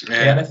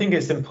 Yeah, and I think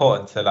it's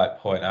important to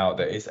point out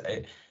that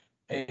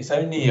it's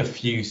only a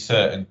few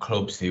certain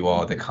clubs who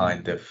are the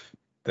kind of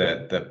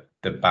the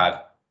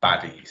bad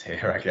baddies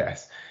here, I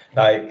guess.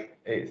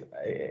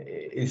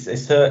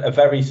 It's a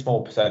very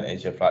small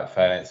percentage of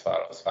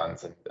Ferencváros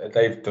fans, and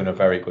they've done a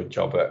very good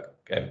job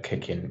at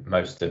kicking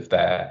most of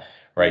their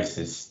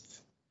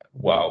racists.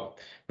 Well,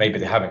 maybe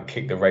they haven't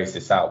kicked the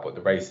racists out, but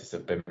the racists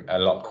have been a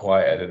lot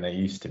quieter than they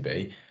used to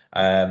be.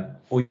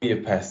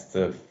 Budapest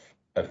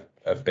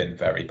have been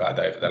very bad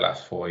over the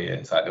last 4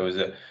 years. There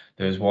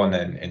was one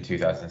in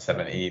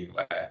 2017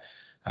 where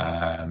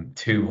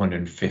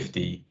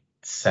 250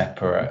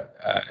 separate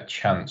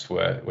chants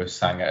were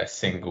sang at a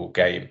single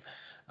game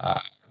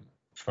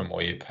from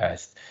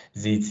Budapest.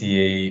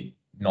 ZTE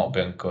not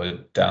been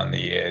good down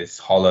the years.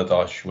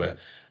 Holodos were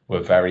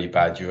very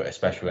bad,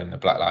 especially when the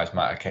Black Lives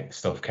Matter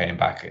stuff came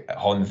back. At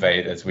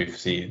Honvéd, as we've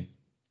seen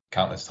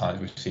countless times,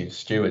 we've seen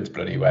stewards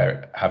bloody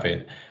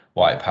having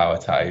white power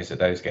tattoos at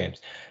those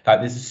games.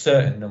 There's a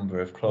certain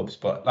number of clubs,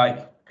 but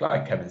like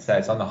Kevin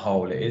says, on the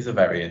whole, it is a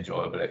very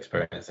enjoyable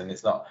experience, and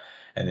it's not.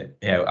 And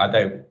I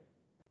don't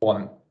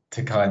want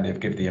to kind of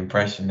give the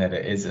impression that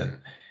it isn't.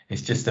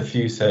 It's just a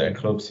few certain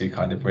clubs who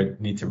kind of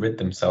need to rid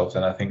themselves.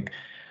 And I think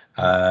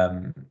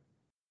the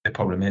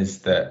problem is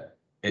that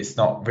it's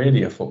not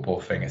really a football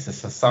thing. It's a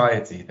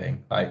society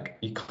thing. Like,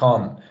 you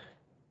can't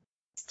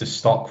just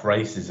stop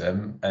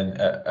racism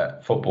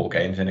at football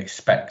games and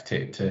expect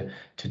it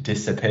to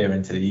disappear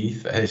into the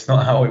ether. It's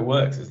not how it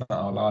works. It's not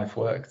how life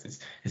works. It's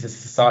a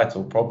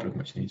societal problem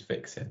which needs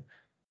fixing.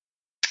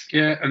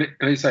 Yeah, and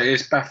they say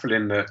it's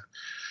baffling that,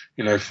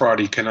 you know,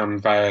 Friday can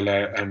unveil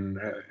an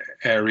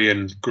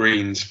Aryan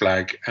Greens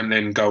flag and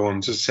then go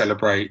on to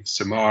celebrate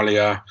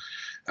Somalia.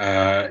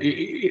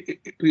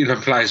 You know,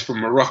 players from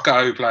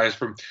Morocco, players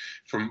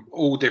from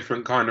all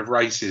different kind of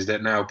races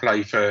that now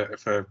play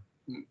for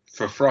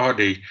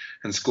Friday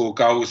and score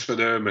goals for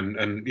them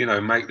and you know,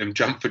 make them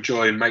jump for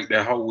joy and make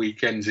their whole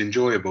weekends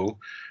enjoyable,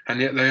 and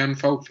yet they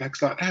unfold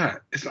flags like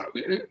that. It's like,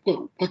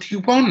 what do you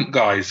want,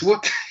 guys?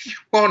 What do you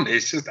want?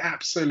 It's just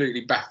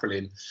absolutely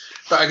baffling.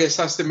 But I guess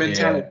that's the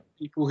mentality of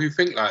people who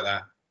think like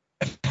that.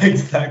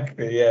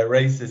 Exactly, yeah.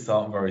 Racists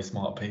aren't very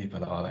smart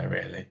people, are they,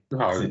 really?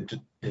 No.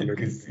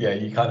 Because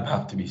you kind of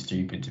have to be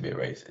stupid to be a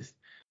racist.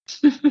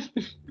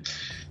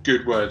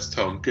 Good words,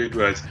 Tom, good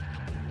words.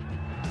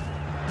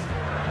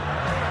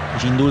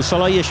 És indul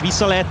Szalai, és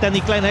vissza lehet tenni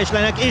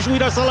Klein-Heschleinek, és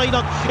újra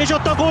Szalainak, és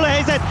ott a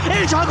gólhelyzet,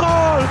 és a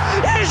gól!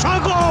 És a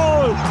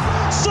gól!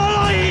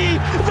 Szalai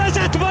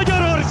vezet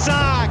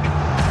Magyarország!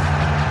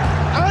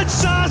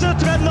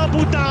 550 nap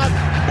után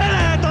be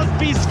lehet azt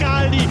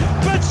piszkálni,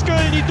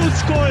 pöckölni,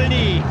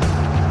 tuszkolni!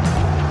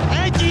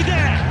 Egy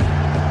ide!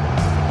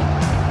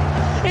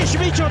 És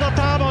micsoda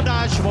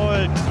támadás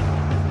volt!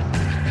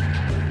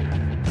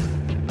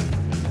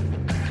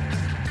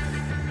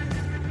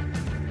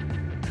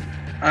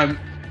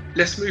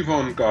 Let's move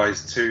on,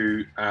 guys,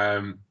 to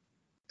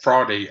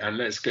Friday, and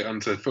let's get on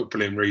to the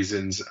footballing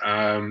reasons.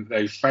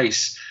 They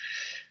face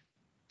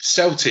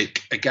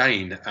Celtic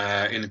again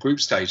in the group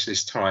stage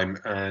this time,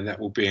 and that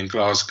will be in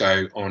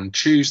Glasgow on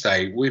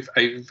Tuesday with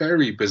a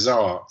very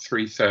bizarre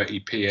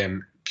 3:30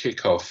 p.m.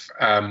 kickoff.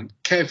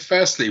 Kev,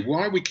 firstly,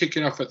 why are we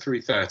kicking off at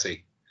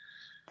 3:30?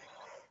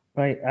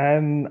 Right.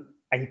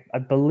 I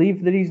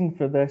believe the reason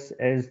for this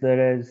is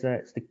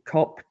it's the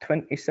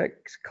COP26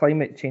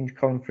 climate change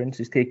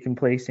conference is taking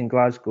place in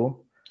Glasgow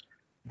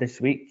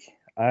this week,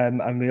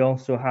 and we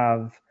also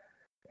have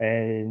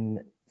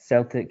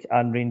Celtic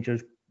and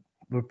Rangers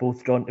were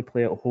both drawn to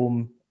play at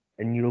home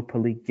in Europa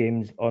League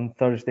games on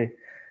Thursday,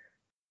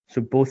 so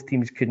both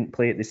teams couldn't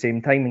play at the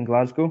same time in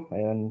Glasgow,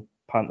 and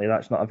apparently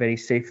that's not a very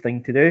safe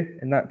thing to do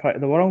in that part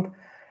of the world.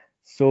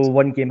 So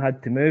one game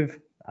had to move,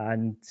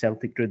 and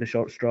Celtic drew the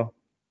short straw.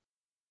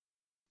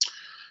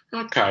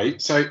 Okay,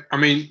 so I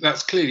mean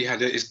that's clearly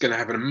is going to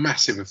have a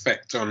massive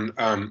effect on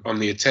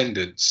the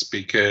attendance,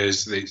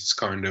 because it's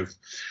kind of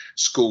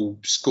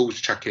schools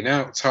chucking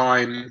out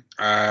time.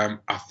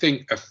 I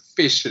think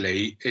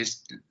officially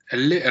it's a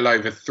little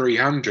over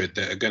 300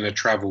 that are going to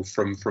travel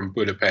from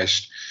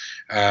Budapest.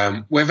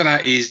 Whether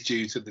that is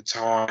due to the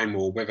time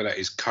or whether that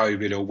is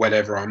COVID or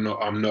whatever, I'm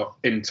not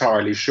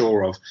entirely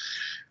sure of.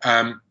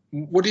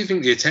 What do you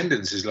think the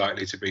attendance is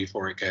likely to be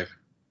for it, Kev?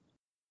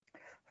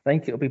 I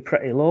think it'll be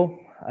pretty low.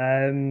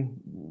 I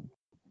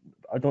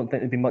don't think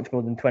there'll be much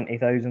more than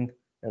 20,000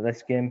 at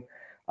this game.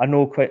 I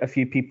know quite a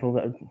few people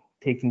that are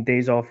taking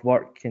days off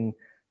work and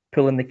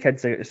pulling the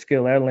kids out of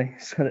school early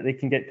so that they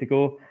can get to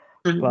go.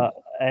 But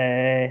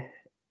I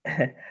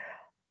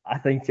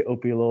think it'll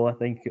be low. I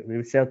think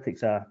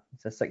Celtic's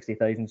it's a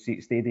 60,000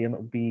 seat stadium.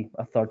 It'll be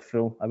a third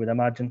full, I would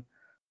imagine.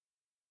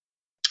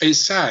 It's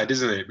sad,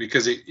 isn't it?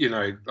 Because it, you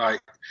know,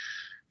 like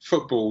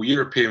football,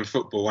 European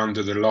football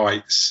under the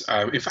lights.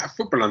 In fact,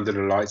 football under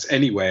the lights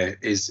anywhere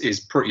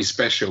is pretty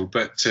special.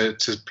 But to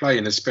play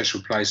in a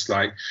special place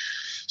like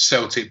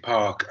Celtic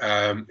Park,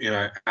 you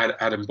know,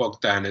 Adam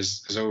Bogdan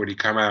has already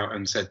come out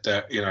and said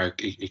that, you know,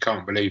 he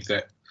can't believe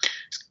that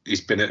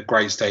he's been at a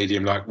great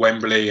stadium like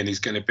Wembley, and he's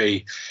going to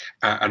be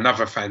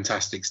another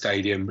fantastic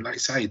stadium. But like I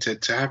say,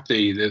 to have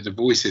the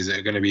voices that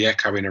are going to be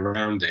echoing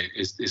around it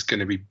is going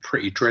to be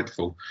pretty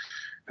dreadful.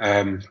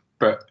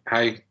 But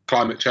hey,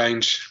 climate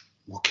change.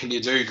 What can you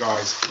do,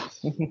 guys?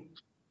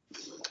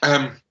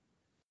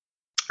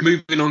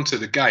 Moving on to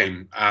the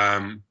game,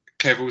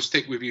 Kev, we'll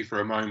stick with you for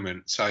a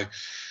moment. So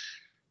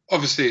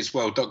obviously it's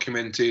well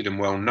documented and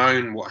well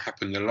known what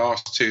happened the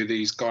last two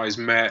these guys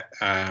met.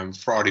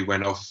 Friday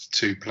went off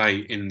to play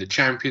in the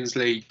Champions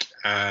League,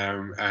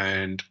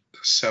 and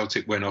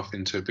Celtic went off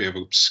into a bit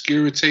of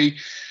obscurity.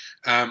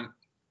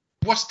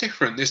 What's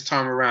different this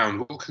time around?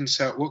 What can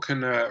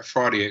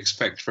Friday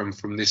expect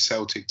from this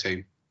Celtic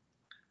team?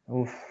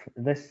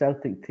 This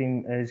Celtic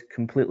team is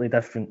completely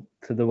different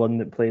to the one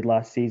that played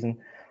last season.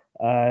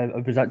 I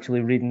was actually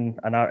reading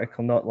an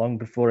article not long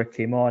before I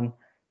came on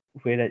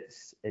where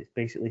it's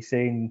basically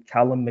saying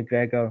Callum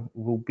McGregor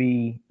will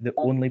be the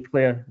only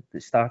player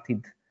that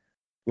started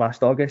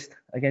last August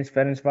against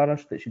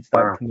Ferencváros that should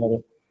start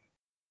tomorrow.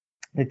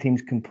 The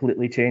team's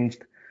completely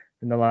changed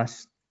in the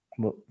last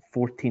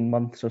 14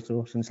 months or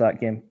so since that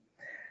game.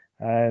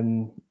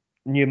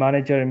 New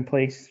manager in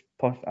place,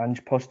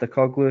 Ange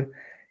Postecoglou.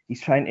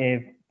 He's trying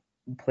to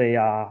play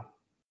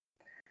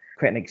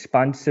quite an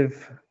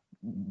expansive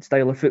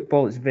style of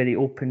football. It's very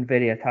open,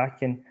 very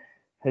attacking.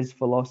 His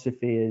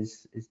philosophy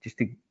is just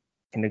to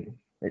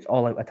it's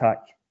all out attack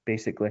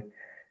basically.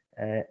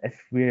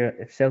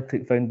 If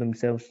Celtic found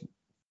themselves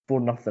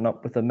 4-0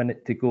 up with a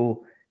minute to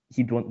go,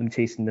 he'd want them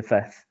chasing the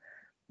fifth.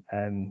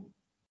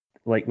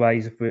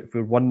 Likewise, if we're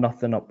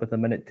 1-0 up with a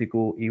minute to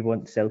go, he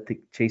wants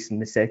Celtic chasing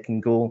the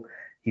second goal.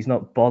 He's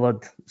not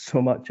bothered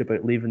so much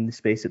about leaving the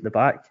space at the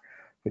back,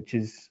 which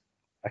is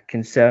a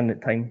concern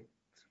at times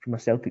from a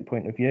Celtic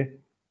point of view.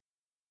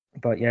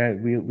 But yeah,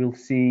 we'll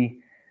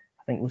see.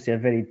 I think we'll see a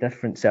very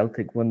different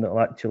Celtic, one that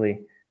will actually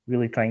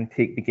really try and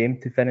take the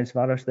game to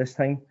Ferencváros this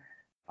time,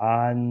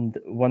 and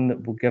one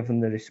that will give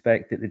them the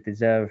respect that they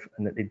deserve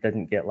and that they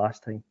didn't get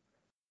last time.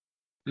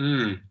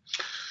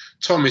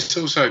 Tom, it's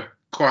also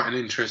quite an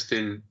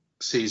interesting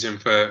season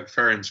for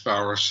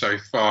Ferencváros so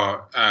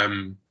far,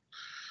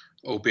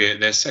 albeit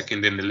they're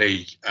second in the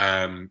league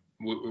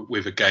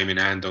with a game in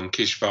hand on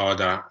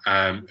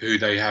Kisvárda, who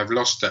they have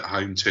lost at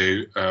home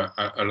to,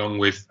 along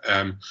with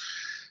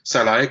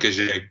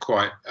Zalaegerszeg,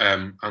 quite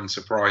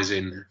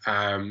unsurprising.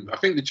 I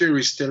think the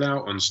jury's still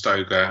out on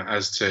Stoga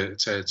as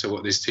to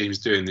what this team's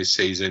doing this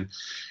season.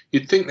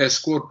 You'd think their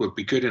squad would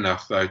be good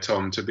enough, though,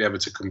 Tom, to be able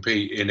to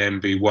compete in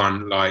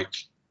MV1, like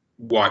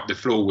wipe the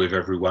floor with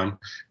everyone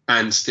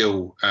and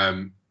still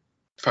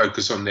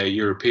focus on their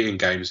European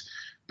games.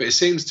 But it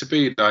seems to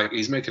be like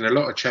he's making a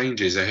lot of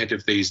changes ahead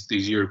of these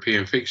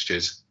European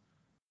fixtures.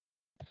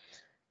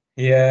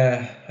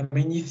 Yeah, I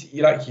mean,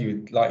 you like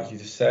you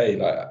to say,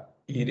 like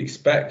you'd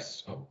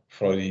expect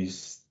for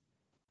these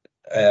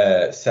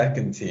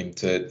second team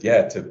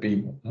to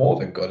be more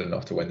than good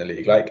enough to win the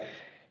league. Like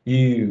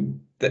you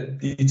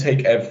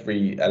take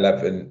every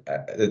 11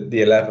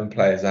 the 11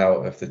 players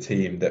out of the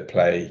team that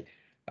play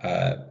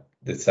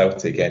the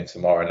Celtic game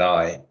tomorrow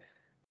night,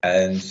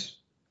 and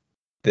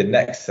the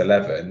next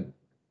 11,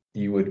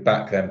 you would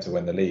back them to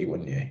win the league,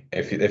 wouldn't you?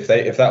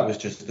 If that was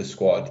just the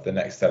squad, the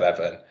next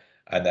 11,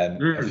 and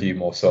then a few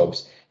more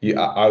subs,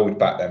 I would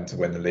back them to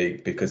win the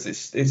league, because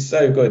it's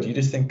so good. You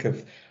just think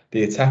of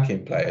the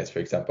attacking players, for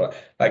example,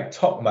 like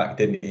Tokmak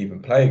didn't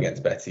even play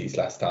against Betis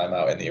last time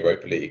out in the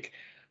Europa League.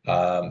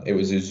 It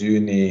was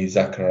Uzuni,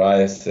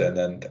 Zachariasen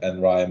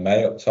and Ryan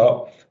May up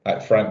top.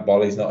 Like Frank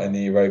Bolly's not in the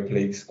Europa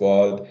League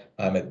squad.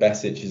 Ahmed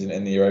Besic isn't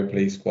in the Europa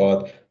League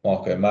squad.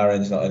 Marco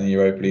Marin's not in the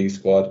Europa League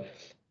squad.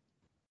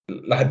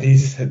 Like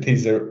these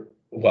are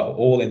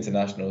all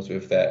internationals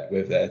with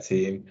their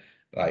team,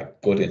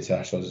 like good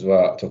internationals as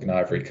well. I'm talking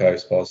Ivory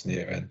Coast,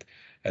 Bosnia,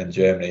 and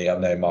Germany. I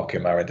know Marco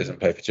Marin doesn't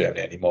play for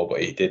Germany anymore,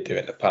 but he did do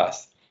in the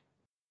past.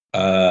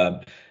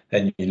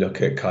 Then you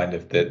look at kind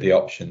of the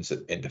options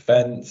in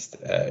defence,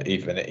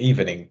 even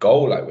in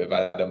goal, like with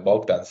Adam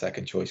Bogdan,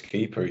 second choice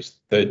keeper, who's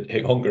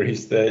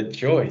Hungary's third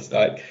choice.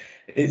 Like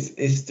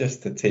it's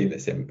just a team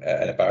that's an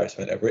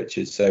embarrassment of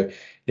riches. So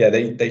yeah,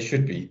 they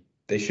should be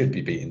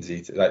beating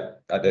ZT. Like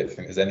I don't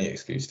think there's any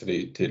excuse to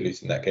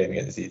losing that game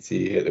against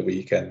ZT at the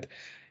weekend.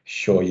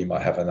 Sure, you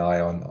might have an eye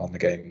on the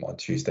game on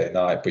Tuesday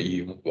night, but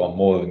you are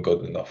more than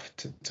good enough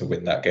to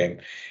win that game.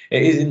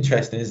 It is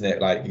interesting, isn't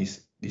it? Like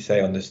you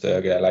say on the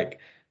Sturga, like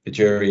the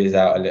jury is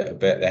out a little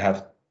bit. They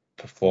have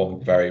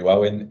performed very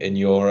well in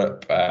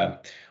Europe.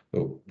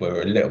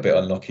 We're a little bit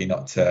unlucky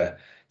not to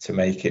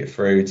make it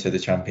through to the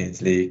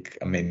Champions League.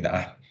 I mean,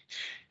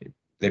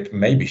 they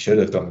maybe should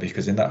have done,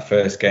 because in that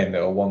first game they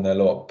were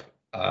 1-0 up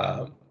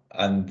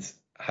and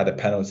had a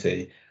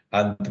penalty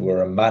and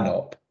were a man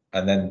up,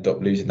 and then ended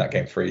up losing that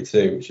game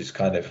 3-2, which is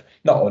kind of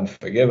not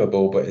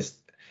unforgivable, but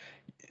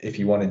if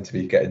you wanted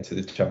to get into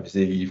the Champions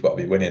League, you've got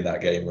to be winning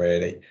that game,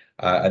 really.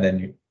 And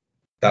then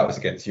that was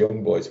against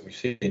Young Boys. We've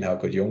seen how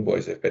good Young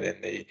Boys have been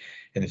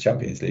in the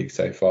Champions League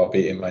so far,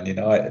 beating Man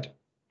United.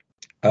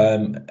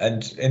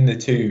 And in the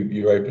two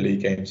Europa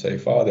League games so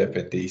far, they've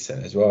been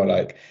decent as well.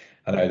 Like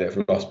I know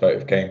they've lost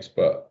both games,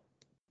 but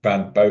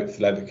both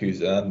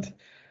Leverkusen and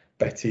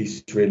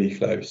Betis really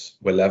close.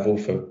 Were level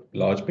for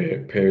large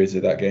periods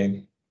of that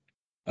game.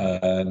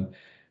 And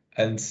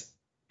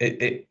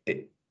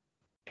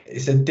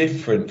it's a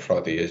different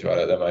Frodi as well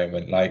at the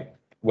moment. Like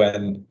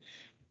when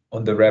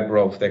under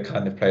Rebrov, they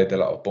kind of played a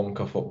lot of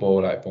bunker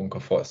football, like bunker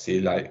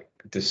footsie, like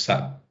just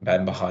sat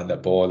men behind the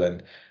ball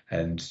and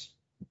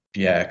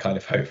yeah, kind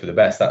of hope for the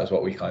best. That was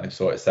what we kind of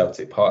saw at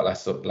Celtic Park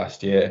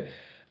last year.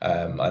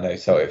 I know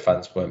Celtic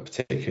fans weren't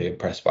particularly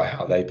impressed by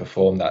how they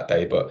performed that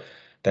day, but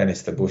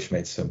Dennis the Bush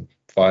made some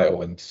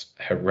vital and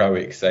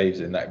heroic saves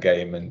in that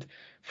game, and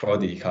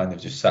Frodi kind of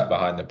just sat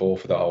behind the ball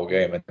for the whole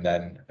game and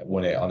then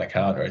won it on a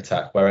counter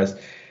attack. Whereas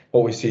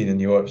what we've seen in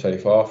Europe so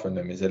far from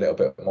them is a little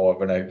bit more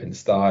of an open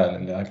style,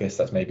 and I guess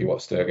that's maybe what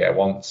Sturga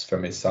wants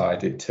from his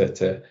side,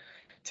 to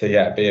be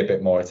a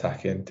bit more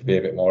attacking, to be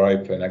a bit more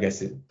open. I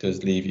guess it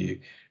does leave you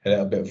a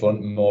little bit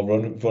more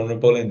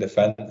vulnerable in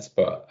defence,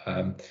 but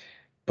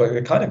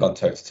they've kind of gone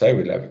toe to toe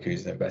with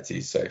Leverkusen and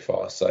Betis so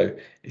far. So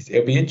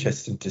it'll be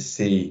interesting to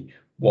see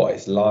what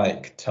it's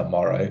like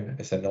tomorrow.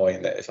 It's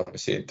annoying that it's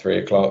obviously at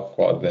 3:00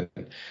 rather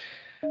than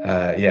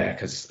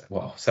Because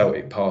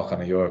Celtic Park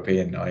on a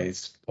European night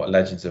is what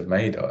legends have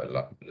made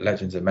of.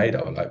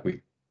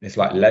 It's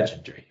like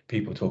legendary.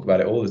 People talk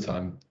about it all the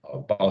time.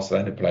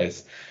 Barcelona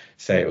players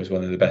say it was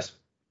one of the best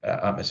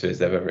atmospheres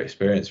they've ever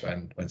experienced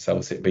when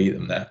Celtic beat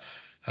them there.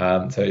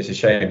 So it's a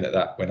shame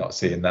that we're not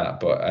seeing that,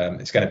 but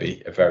it's going to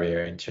be a very,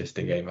 very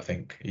interesting game, I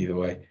think, either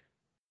way.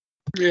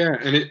 Yeah,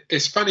 and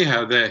it's funny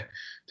how they're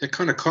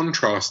kind of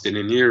contrasting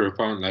in Europe,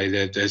 aren't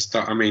they? There's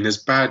I mean, as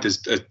bad as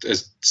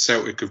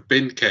Celtic have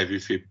been, Kev,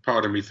 if you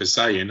pardon me for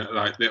saying,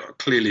 like they've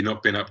clearly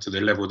not been up to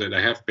the level that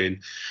they have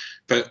been,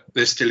 but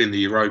they're still in the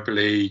Europa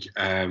League.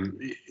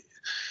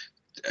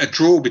 A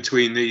draw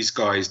between these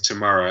guys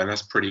tomorrow, and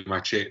that's pretty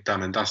much it,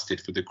 done and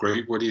dusted for the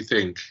group. What do you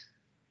think?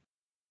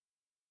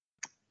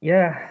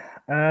 Yeah,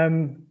 I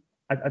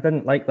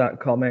didn't like that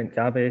comment,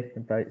 Gabby,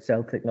 about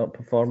Celtic not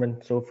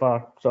performing so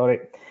far. Sorry.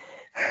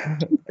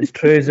 As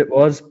true as it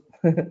was.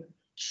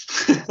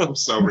 I'm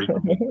sorry.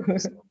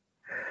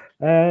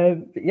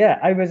 Yeah,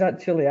 I was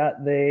actually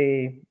at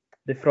the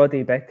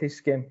Fraudy Betis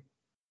game,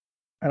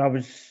 and I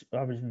was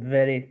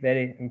very,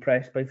 very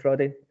impressed by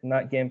Fraudy in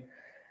that game.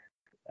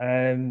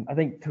 I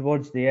think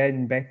towards the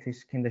end,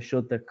 Betis kind of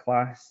showed their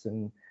class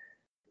and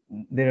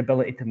their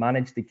ability to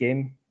manage the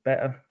game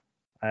better,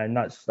 and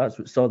that's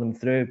what saw them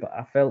through. But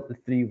I felt the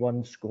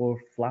 3-1 score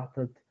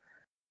flattered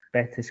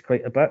Betis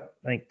quite a bit.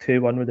 I think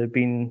 2-1 would have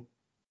been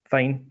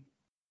fine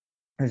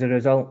as a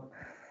result.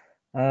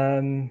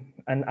 And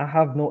I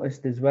have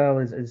noticed as well,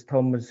 as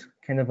Tom was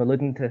kind of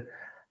alluding to,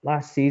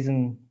 last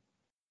season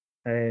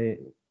when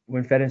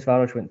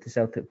Ferencváros went to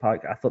Celtic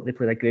Park, I thought they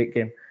played a great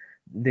game.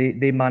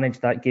 They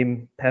managed that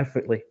game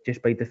perfectly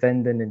just by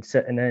defending and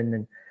sitting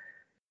in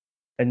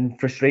and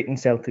frustrating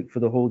Celtic for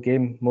the whole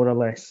game, more or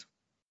less.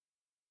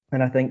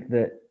 And I think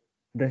that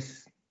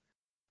this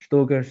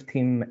Stoger's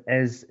team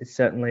is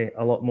certainly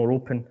a lot more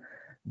open.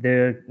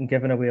 They're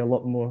giving away a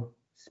lot more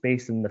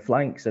space in the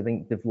flanks. I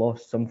think they've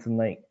lost something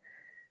like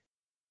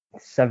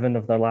 7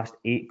 of their last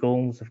 8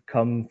 goals have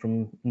come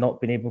from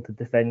not being able to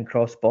defend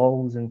cross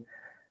balls, and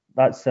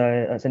that's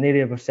an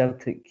area where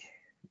Celtic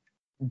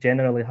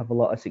generally have a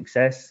lot of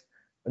success.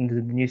 And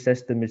the new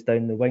system is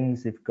down the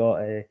wings. They've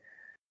got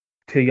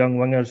 2 young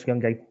wingers, young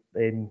guy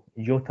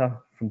Jota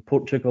from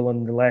Portugal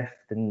on the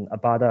left and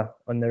Abada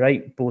on the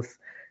right, both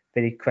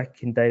very quick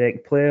and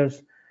direct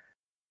players.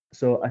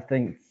 So I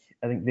think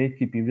they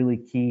could be really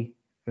key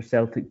for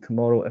Celtic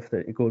tomorrow if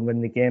they go and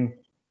win the game.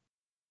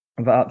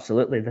 But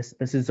absolutely,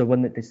 this is the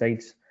one that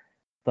decides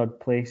third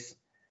place.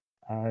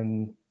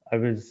 I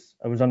was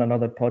on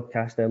another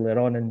podcast earlier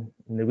on in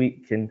the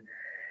week, and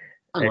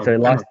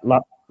last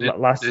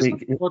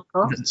week.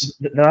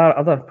 There are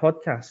other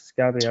podcasts,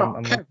 Gabby.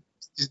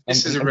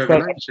 This is a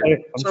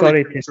revelation. I'm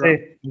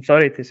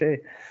sorry to say.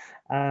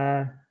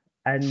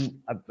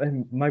 And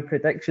my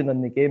prediction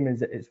on the game is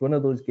that it's one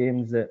of those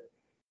games that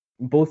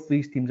both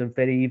these teams are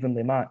very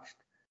evenly matched,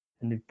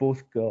 and they've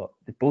both got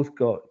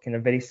kind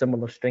of very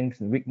similar strengths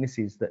and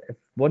weaknesses. That if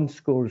one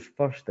scores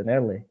first and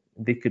early,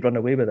 they could run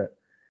away with it.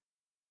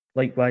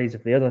 Likewise,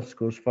 if the other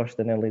scores first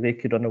and early, they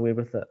could run away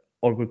with it.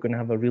 Or we're going to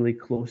have a really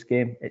close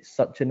game. It's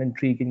such an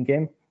intriguing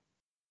game.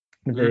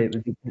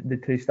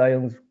 The two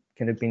styles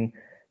kind of been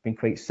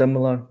quite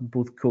similar.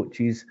 Both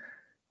coaches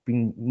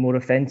been more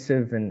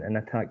offensive and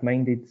attack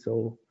minded.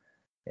 So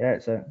yeah,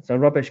 it's a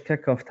rubbish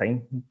kickoff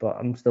time, but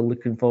I'm still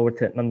looking forward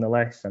to it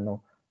nonetheless, and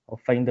I'll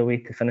find a way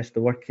to finish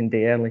the working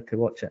day early to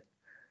watch it.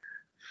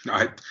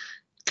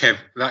 Kev,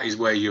 that is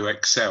where you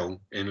excel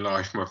in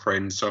life, my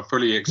friend. So I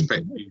fully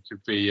expect you to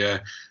be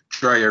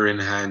Dreyer in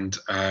hand,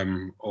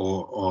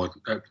 or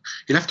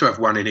you'd have to have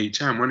one in each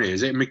hand, wouldn't it?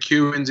 Is it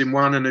McEwen's in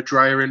one and a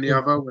Dreyer in the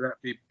other? Would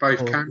that be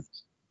both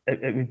camps?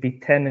 It would be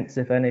tenants,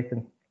 if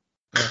anything.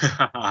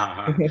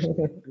 Yeah. As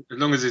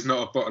long as it's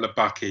not a bottle of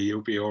Bucky,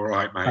 you'll be all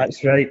right, mate.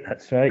 That's right.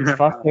 It's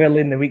far too early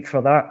in the week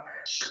for that.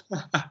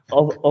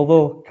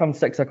 Although, come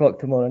 6 o'clock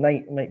tomorrow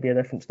night, it might be a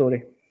different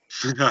story.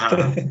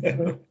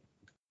 I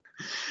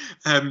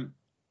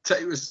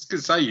was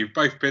going to say, you've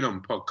both been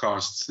on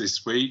podcasts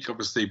this week.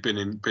 Obviously, been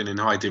in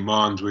high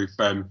demand with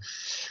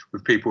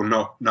people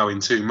not knowing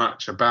too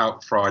much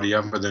about Friday,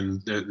 other than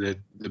the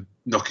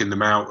knocking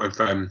them out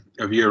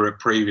of Europe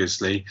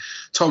previously.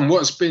 Tom,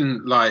 what's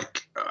been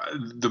like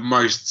the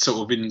most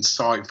sort of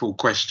insightful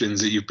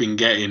questions that you've been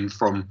getting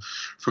from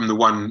the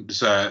ones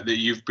that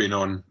you've been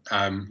on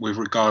with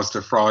regards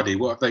to Friday?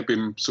 What have they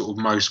been sort of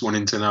most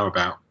wanting to know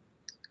about?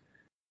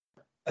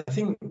 I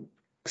think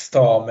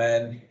star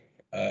men.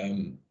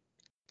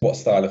 What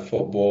style of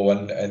football,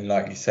 and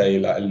like you say,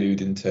 like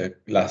alluding to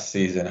last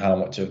season, how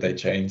much have they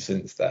changed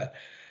since then?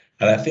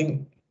 And I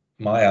think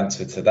my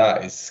answer to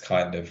that is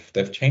kind of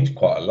they've changed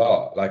quite a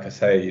lot. Like I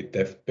say,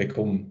 they've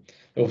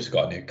also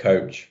got a new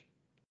coach,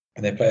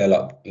 and they play a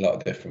lot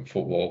of different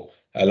football,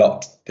 a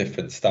lot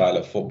different style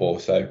of football.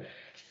 So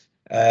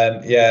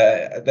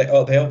they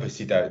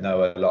obviously don't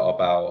know a lot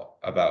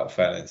about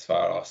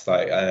Ferencváros.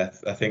 Like, and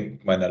I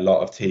think when a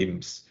lot of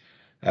teams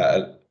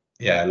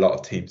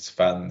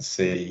fans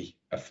see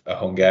a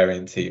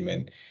Hungarian team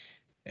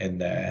in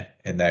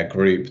their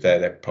group,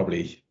 they're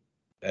probably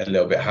a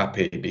little bit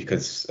happy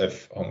because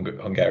of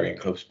Hungarian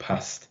clubs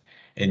past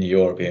in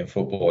European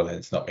football, and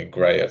it's not been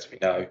great, as we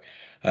know.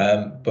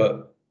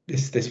 But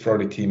this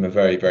Frodi team are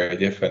very, very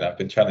different. I've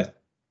been trying to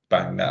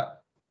bang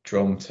that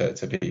drum to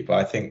people.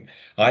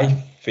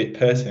 I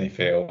personally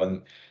feel,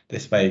 and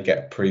this may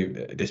get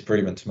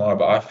disproven tomorrow,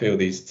 but I feel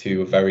these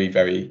two are very,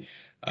 very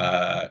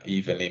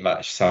evenly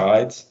matched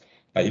sides.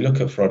 Like, you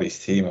look at Frodi's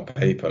team on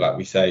paper, like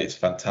we say, it's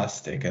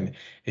fantastic, and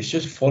it's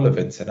just full of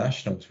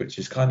internationals, which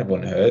is kind of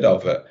unheard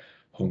of at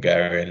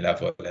Hungarian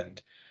level.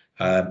 And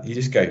you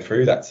just go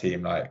through that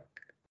team, like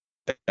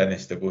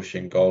Dennis Debush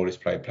in goal has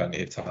played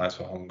plenty of times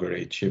for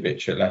Hungary.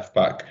 Civic at left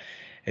back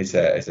is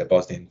a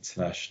Bosnian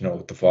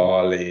international.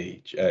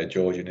 Dvali,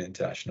 Georgian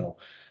international.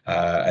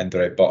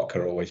 Andre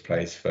Botka always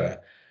plays for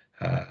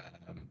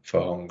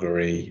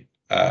Hungary.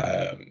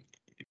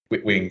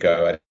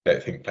 Wingo, I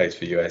don't think plays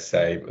for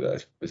USA, but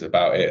that was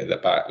about it at the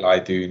back.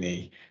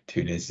 Laiduni,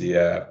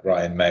 Tunisia,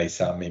 Ryan May,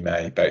 Sami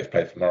May, both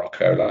played for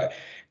Morocco. Like,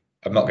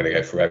 I'm not going to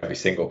go through every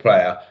single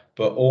player,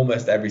 but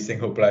almost every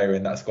single player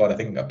in that squad, I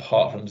think,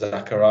 apart from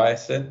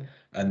Zachariasen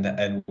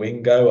and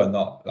Wingo, are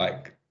not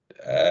like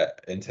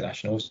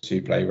internationals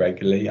who play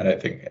regularly. I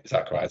don't think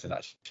Zachariasen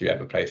actually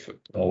ever played for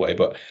Norway,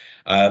 but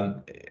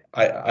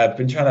I've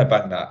been trying to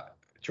bang that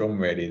drum,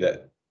 really,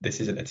 that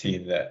this isn't a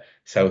team that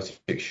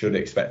Celtic should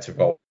expect to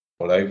roll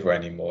over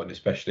anymore, and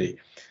especially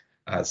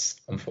as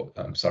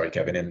I'm sorry,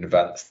 Kevin, in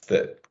advance,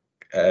 that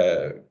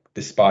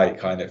despite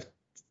kind of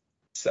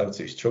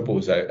Celtic's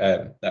troubles,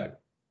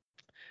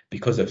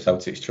 because of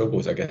Celtic's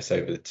troubles, I guess,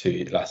 over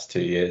the last 2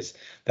 years,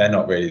 they're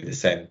not really the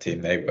same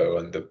team they were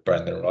under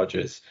Brendan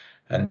Rodgers.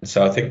 And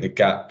so I think the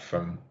gap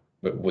from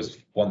what was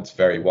once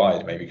very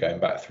wide, maybe going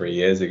back 3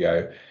 years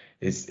ago,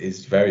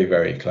 is very,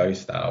 very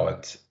close now.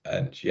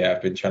 And yeah,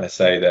 I've been trying to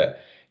say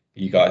that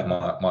you guys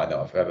might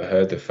not have ever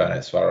heard of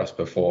Ferencváros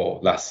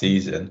before last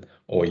season,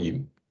 or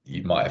you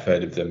might have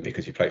heard of them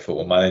because you play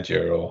Football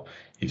Manager, or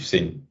you've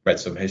read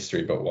some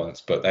history book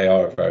once, but they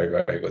are a very,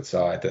 very good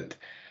side.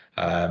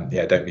 And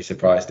yeah, don't be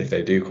surprised if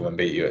they do come and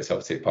beat you at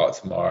Celtic Park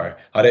tomorrow.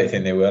 I don't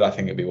think they will. I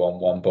think it'll be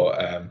 1-1,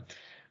 but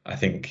I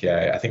think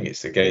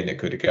it's a game that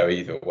could go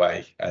either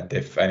way. And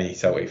if any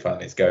Celtic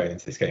fan is going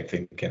into this game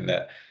thinking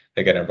that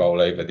they're going to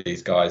roll over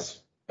these guys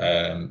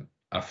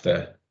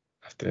after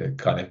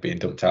kind of being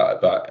dumped out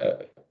about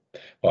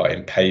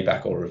in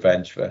payback or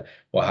revenge for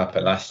what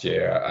happened last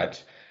year,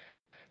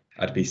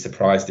 I'd be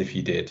surprised if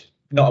you did.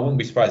 No, I wouldn't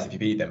be surprised if you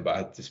beat them,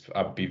 but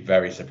I'd be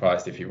very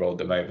surprised if you rolled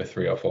them over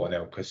 3 or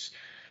 4-0, because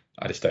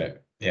I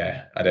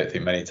don't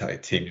think many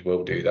teams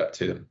will do that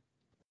to them.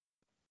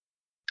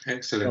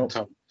 Excellent,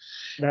 Tom.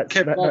 That's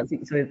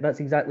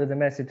exactly the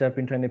message I've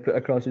been trying to put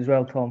across as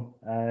well, Tom.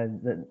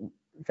 That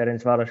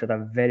Ferencváros had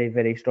a very,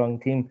 very strong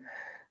team,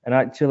 and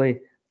actually,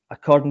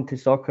 according to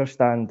Soccer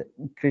Stand,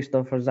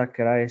 Kristoffer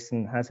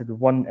Zachariasen has had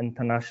 1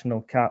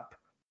 international cap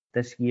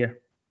this year.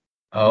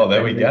 Oh,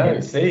 there we go.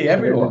 See,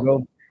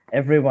 everyone.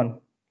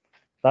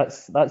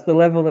 That's the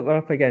level that we're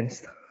up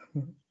against.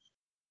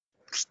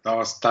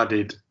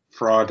 Star-studded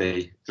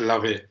Fradi,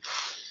 love it.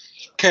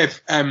 Kev,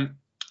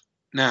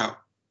 now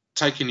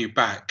taking you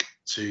back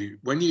to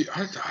when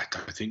I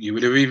don't think you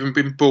would have even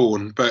been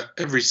born, but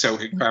every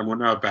Celtic fan will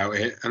know about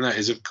it, and that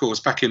is, of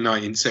course, back in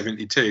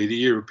 1972, the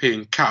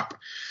European Cup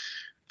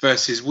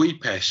versus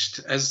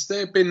Újpest. Has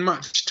there been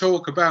much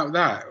talk about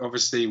that?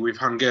 Obviously, with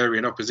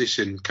Hungarian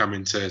opposition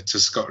coming to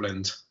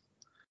Scotland.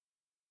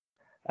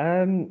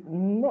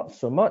 Not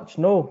so much.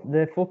 No,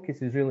 the focus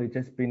has really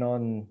just been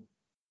on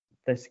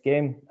this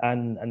game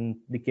and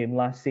the game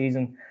last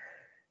season,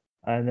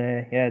 and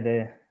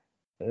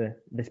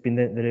this been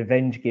the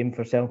revenge game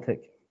for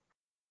Celtic.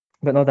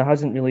 But no, there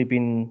hasn't really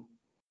been,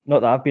 not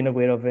that I've been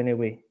aware of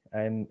anyway.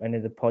 Any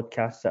of the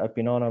podcasts that I've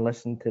been on or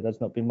listened to, there's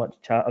not been much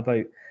chat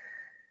about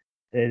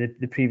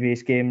the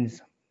previous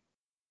games.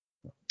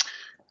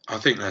 I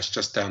think that's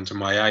just down to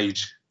my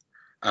age.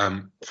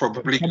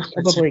 Probably,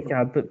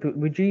 but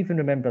would you even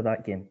remember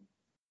that game?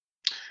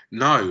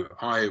 No,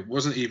 I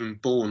wasn't even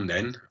born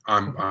then.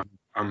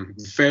 I'm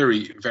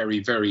very, very,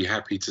 very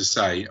happy to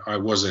say I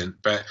wasn't.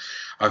 But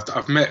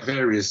I've met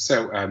various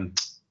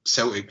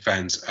Celtic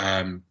fans,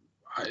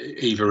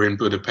 either in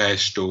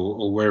Budapest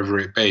or wherever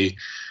it be.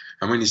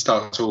 And when you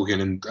start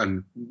talking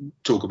and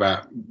talk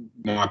about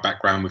my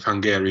background with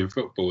Hungarian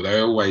football, they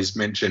always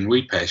mention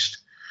Újpest,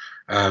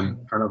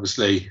 and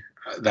obviously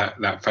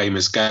that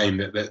famous game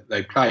that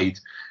they played.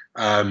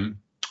 And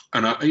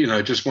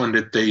I just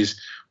wondered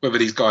whether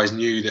these guys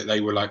knew that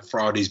they were like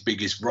Fradi's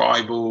biggest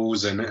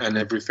rivals and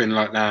everything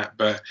like that.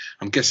 But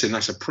I'm guessing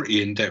that's a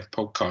pretty in-depth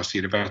podcast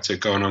you'd have had to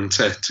go on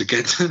to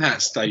get to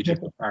that stage of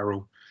the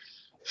barrel.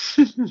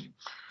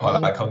 I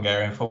like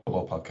Hungarian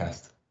football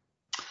podcast.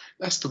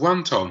 That's the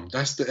one, Tom.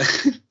 That's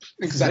the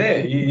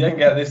exactly. You don't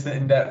get this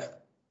in-depth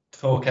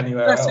talk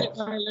anywhere else. That's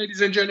it,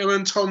 ladies and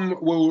gentlemen. Tom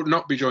will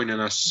not be joining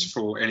us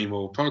for any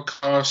more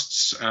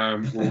podcasts.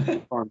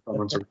 We'll find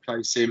someone to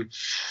replace him.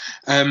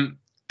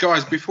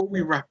 Guys, before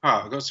we wrap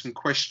up, I've got some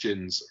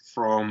questions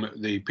from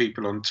the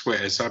people on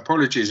Twitter. So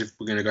apologies if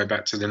we're going to go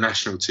back to the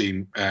national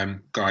team,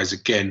 guys,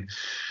 again.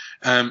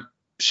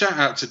 Shout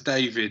out to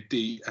David,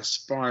 the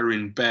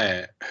aspiring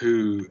bear,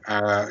 who's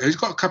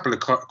got a couple of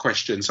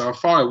questions. So I'll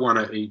fire one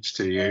at each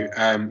to you.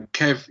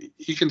 Kev,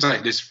 you can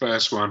take this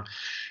first one.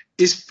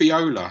 Is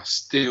Viola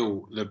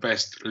still the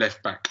best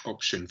left-back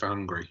option for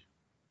Hungary?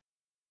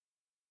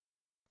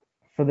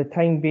 For the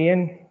time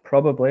being,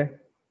 probably.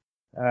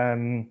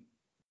 I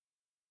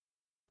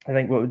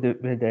think what would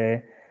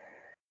do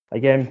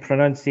again,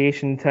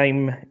 pronunciation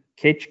time,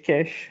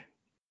 Kicsics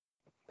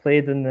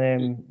played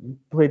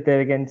there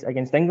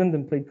against England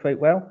and played quite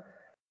well,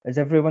 as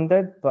everyone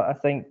did. But I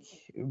think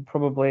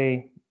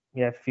probably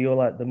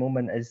Viola at the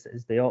moment is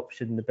the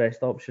option, the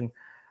best option.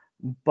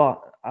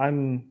 But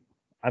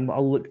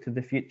I'll look to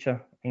the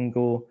future and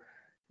go,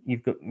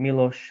 you've got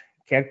Milos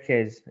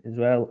Kerkez as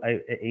well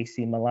out at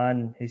AC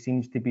Milan, who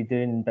seems to be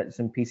doing bits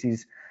and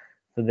pieces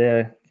for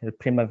their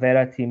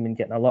Primavera team and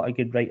getting a lot of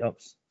good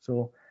write-ups.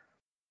 So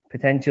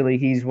potentially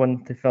he's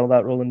one to fill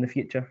that role in the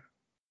future.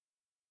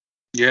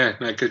 Yeah,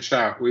 no, good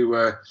shout. We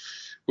were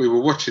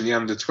watching the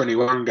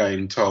under-21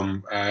 game.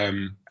 Tom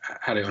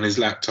had it on his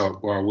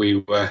laptop while we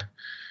were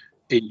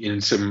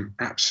eating some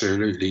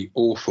absolutely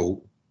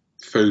awful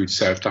food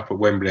served up at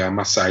Wembley, I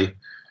must say.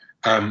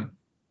 Some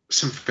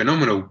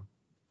phenomenal.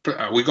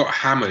 We got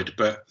hammered,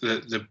 but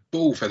the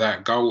ball for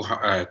that goal,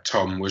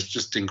 Tom, was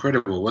just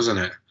incredible, wasn't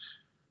it?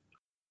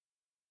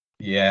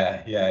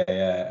 Yeah.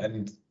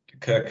 And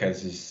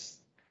Kerkez has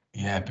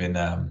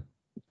been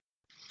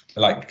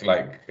like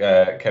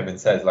Kevin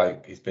says,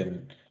 like he's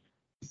been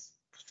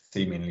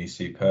seemingly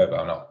superb.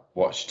 I've not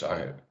watched.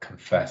 I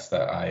confess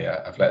that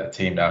I've let the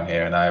team down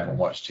here, and I haven't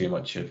watched too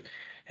much of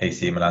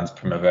AC Milan's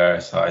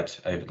Primavera side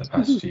over the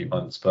past few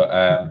months. But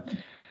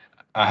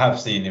I have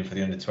seen him for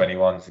the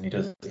under-21s, and he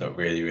does look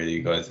really, really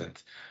good.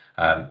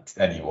 And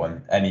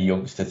any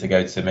youngster to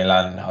go to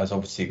Milan has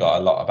obviously got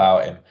a lot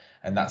about him,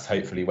 and that's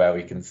hopefully where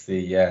we can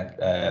see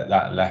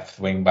that left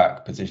wing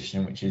back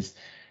position, which is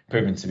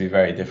proven to be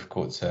very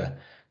difficult to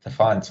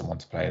find someone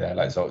to play there.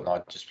 Like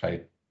Zoltan just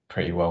played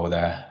pretty well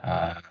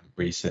there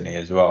recently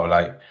as well.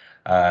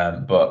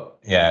 But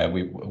yeah,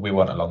 we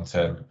want a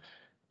long-term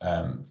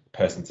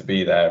person to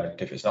be there,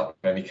 and if it's not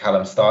maybe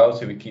Callum Styles,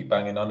 who we keep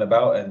banging on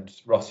about, and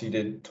Rossi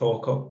did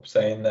talk up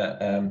saying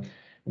that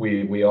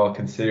we are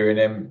considering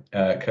him,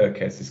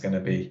 Kerkez is going to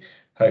be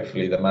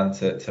hopefully the man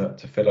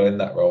to fill in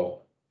that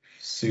role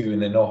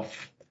soon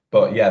enough.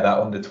 But yeah, that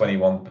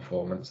under-21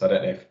 performance, I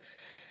don't know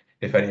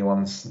if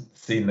anyone's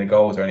seen the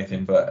goals or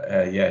anything, but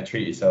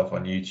treat yourself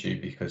on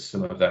YouTube, because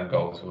some of them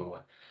goals will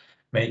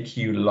make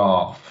you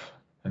laugh,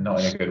 and not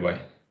in a good way.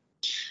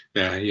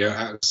 Yeah, you're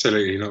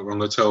absolutely not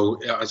wrong at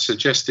all. I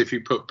suggest if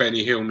you put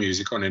Benny Hill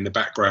music on in the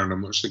background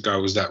and watch the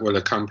goals, that will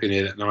accompany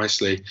it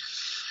nicely.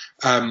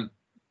 Tom,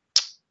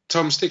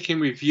 sticking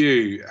with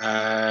you,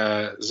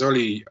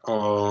 Zolly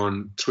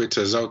on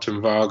Twitter,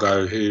 Zoltan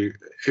Vargo,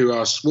 who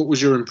asked, what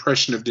was your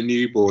impression of the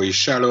new boys,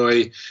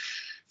 Szalai,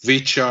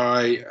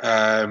 Vichai,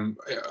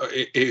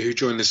 who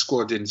joined the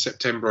squad in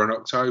September and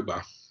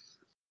October?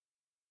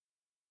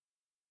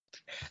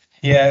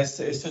 Yeah, it's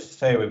just to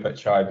say with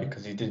Vichai,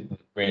 because he didn't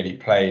really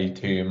play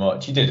too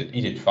much. He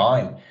did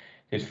fine.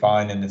 He did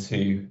fine in the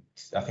two.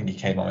 I think he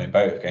came on in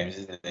both games,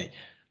 isn't he?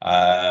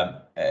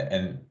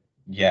 And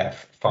yeah,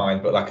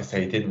 fine. But like I say,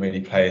 he didn't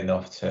really play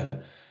enough to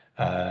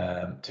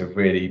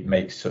really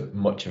make so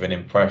much of an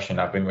impression.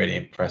 I've been really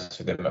impressed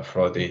with him at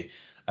Frodi,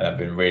 and I've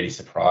been really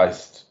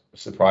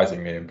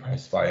surprisingly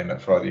impressed by him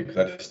at Frodi, because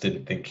I just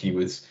didn't think he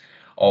was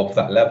of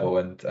that level,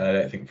 and I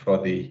don't think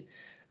Frodi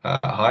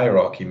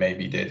hierarchy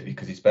maybe did,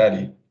 because he's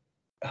barely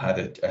had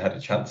a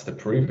chance to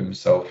prove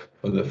himself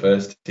for the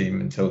first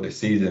team until this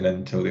season,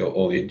 until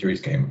all the injuries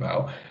came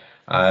about.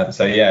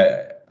 So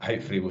yeah,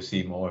 hopefully we'll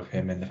see more of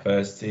him in the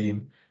first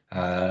team.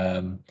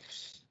 And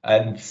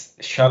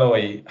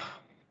Szalai,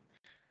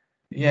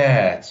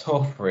 yeah,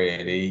 tough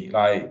really.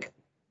 Like,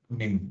 I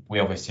mean, we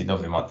obviously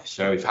love him on this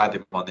show. We've had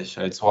him on this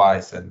show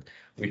twice, and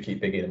we keep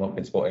bigging him up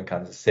in Sporting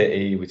Kansas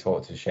City. We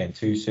talked to Shane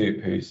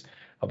Tusup, who's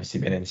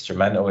obviously been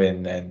instrumental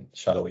in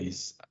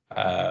Szalai's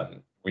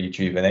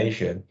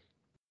rejuvenation.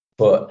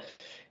 But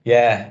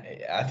yeah,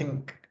 I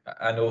think,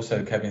 and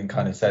also Kevin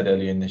kind of said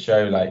earlier in the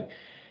show, like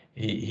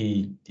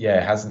he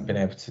hasn't been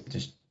able to,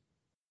 just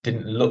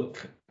didn't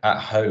look at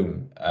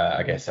home,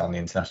 I guess, on the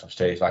international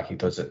stage like he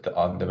does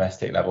on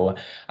domestic level. And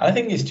I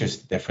think it's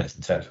just a difference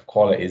in terms of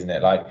quality, isn't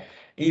it? Like,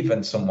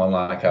 even someone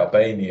like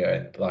Albania,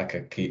 and like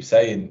I keep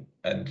saying,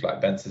 and like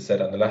Benson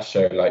said on the last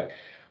show, like,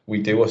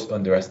 we do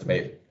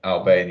underestimate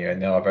Albania,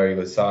 and they are a very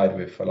good side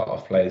with a lot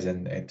of players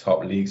in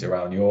top leagues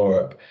around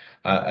Europe.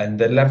 And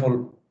the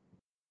level,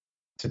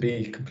 to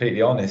be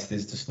completely honest,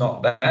 is just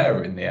not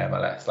there in the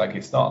MLS. Like,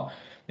 it's not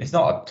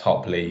a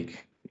top league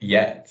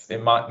yet.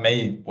 It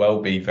may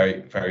well be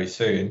very, very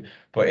soon,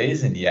 but it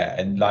isn't yet.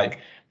 And like,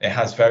 it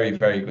has very,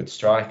 very good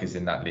strikers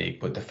in that league,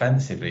 but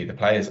defensively the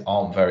players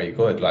aren't very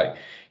good. Like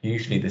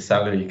usually the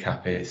salary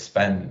cap is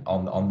spent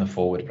on the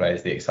forward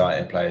players, the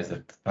exciting players,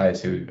 the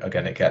players who are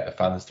going to get the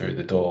fans through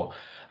the door.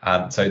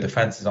 So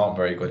defenses aren't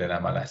very good in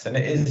MLS, and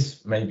it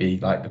is maybe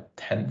like the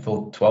 10th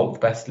or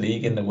 12th best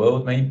league in the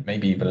world,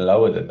 maybe even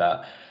lower than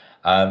that.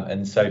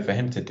 And so for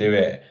him to do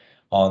it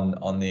on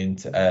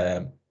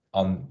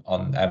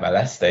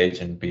MLS stage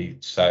and be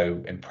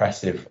so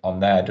impressive on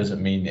there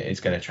doesn't mean it's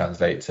going to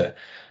translate to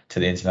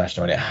the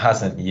international, and it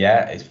hasn't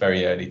yet. It's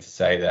very early to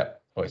say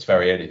that, or it's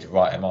very early to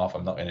write him off.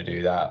 I'm not going to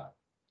do that.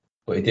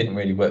 But it didn't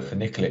really work for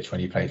Nikolic when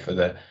he played for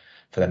the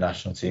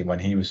national team, when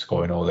he was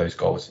scoring all those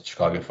goals in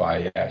Chicago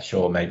Fire. Yeah,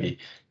 sure, maybe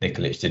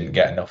Nikolic didn't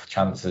get enough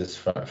chances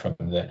from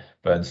the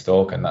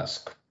Burnstoke, and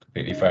that's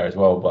completely fair as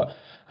well. But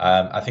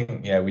I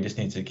think, we just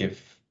need to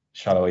give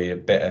Sallói a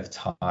bit of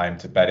time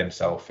to bed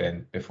himself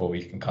in before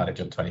we can kind of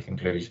jump to any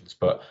conclusions.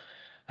 But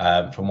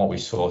from what we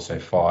saw so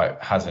far, it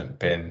hasn't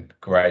been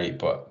great,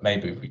 but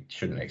maybe we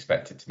shouldn't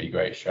expect it to be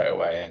great straight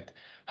away. And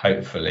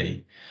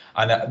hopefully,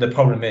 and the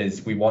problem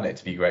is we want it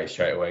to be great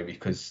straight away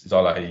because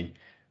Zola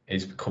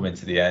is coming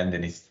to the end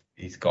and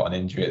he's got an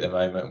injury at the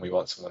moment, and we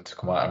want someone to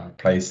come out and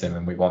replace him,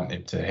 and we want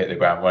him to hit the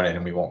ground running,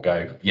 and we won't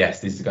go,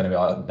 yes, this is going to be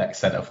our next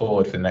centre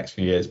forward for the next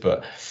few years. But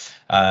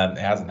it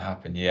hasn't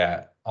happened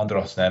yet.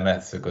 Andros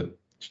Nemeth's a good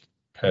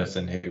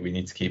person who we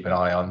need to keep an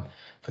eye on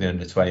for the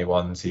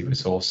under-21s. He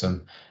was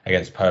awesome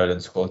against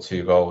Poland, scored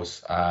 2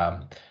 goals.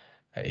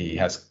 He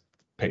has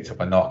picked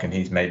up a knock, and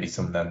he's maybe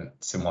someone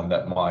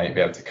that might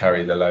be able to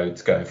carry the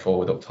loads going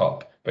forward up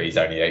top, but he's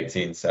only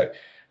 18, so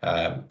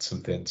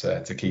something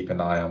to keep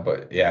an eye on.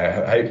 But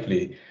yeah,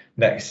 hopefully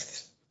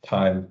next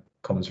time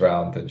comes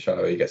round and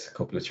Sallói gets a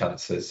couple of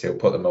chances, he'll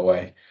put them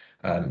away,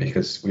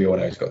 because we all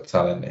know he's got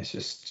talent. It's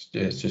just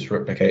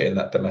replicating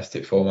that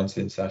domestic form onto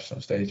the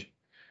international stage.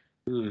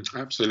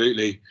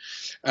 Absolutely.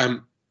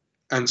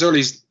 And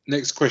Zoli's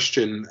next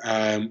question,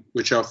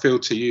 which I'll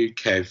field to you,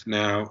 Kev.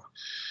 Now,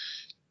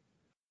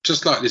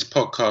 just like this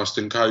podcast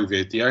and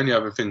COVID, the only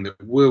other thing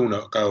that will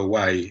not go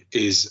away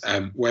is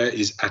where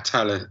is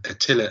Attila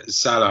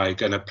Szalai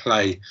going to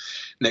play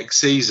next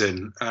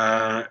season?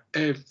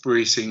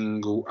 Every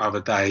single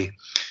other day,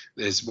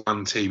 there's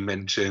one team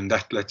mentioned,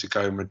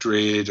 Atletico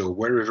Madrid or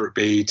wherever it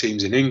be,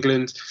 teams in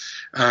England.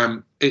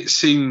 It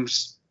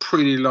seems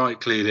pretty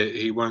likely that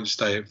he won't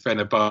stay at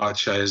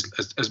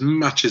Fenerbahce as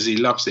much as he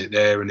loves it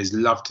there and is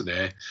loved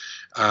there.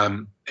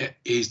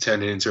 He's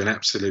turning into an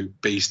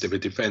absolute beast of a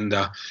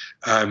defender.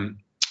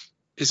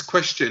 His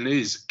question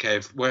is,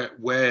 Kev,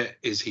 where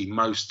is he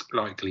most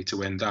likely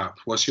to end up?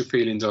 What's your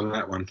feelings on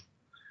that one?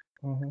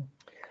 Mm-hmm.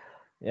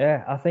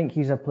 Yeah, I think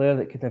he's a player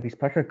that could have his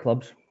picker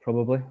clubs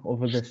probably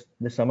over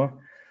the summer.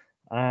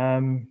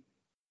 I'd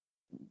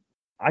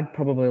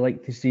probably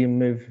like to see him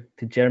move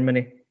to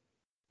Germany.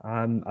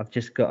 I've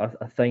just got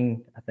a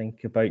thing, I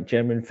think, about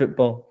German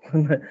football.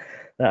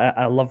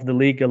 I love the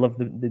league. I love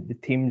the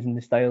teams and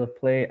the style of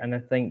play. And I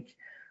think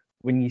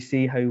when you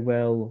see how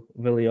well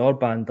Willi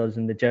Orban does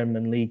in the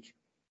German league,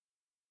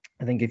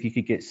 I think if you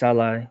could get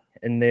Szalai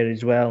in there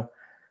as well,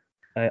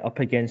 up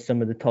against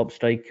some of the top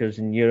strikers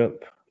in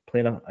Europe,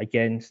 playing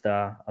against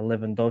a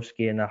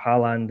Lewandowski and a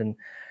Haaland, and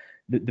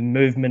the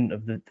movement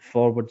of the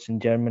forwards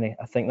in Germany,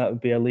 I think that would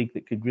be a league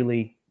that could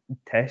really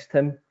test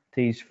him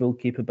to his full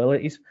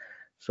capabilities.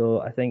 So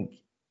I think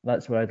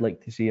that's where I'd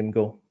like to see him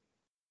go.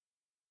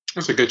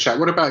 That's a good chat.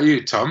 What about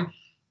you, Tom?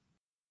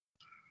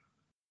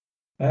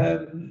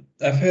 I've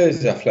heard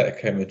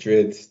Atletico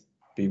Madrid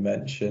be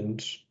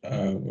mentioned,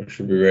 which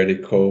would be really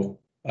cool.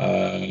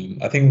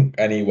 I think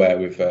anywhere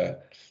with a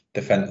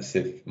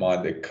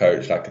defensive-minded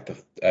coach, like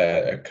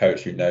a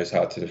coach who knows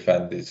how to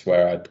defend, is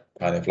where I'd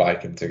kind of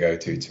like him to go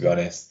to be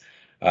honest.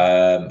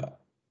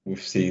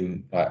 We've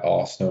seen like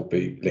Arsenal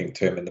be linked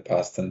to him in the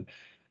past, and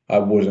I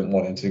wouldn't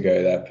want him to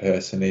go there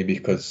personally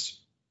because,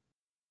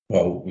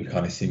 well, we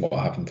kind of seen what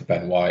happened to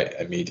Ben White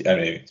immediately. I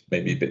mean, it's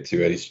maybe a bit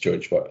too early to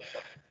judge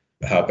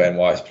how Ben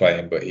White's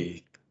playing, but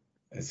he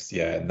has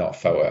not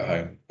felt at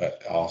home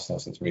at Arsenal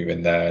since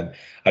moving there. And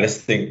I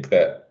just think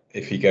that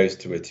if he goes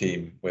to a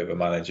team with a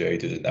manager who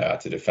doesn't know how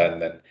to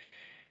defend, then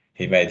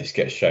he may just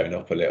get shown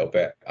up a little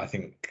bit. I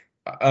think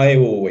I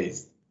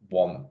always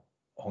want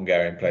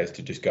Hungarian players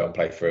to just go and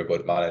play for a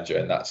good manager,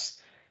 and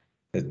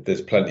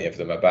there's plenty of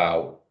them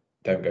about.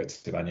 Don't go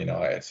to Man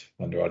United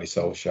under Ole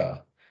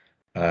Solskjaer.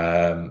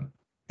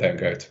 Don't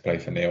go to play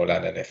for Neil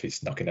Lennon if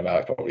he's knocking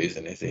about. He probably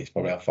isn't, is he? He's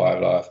probably on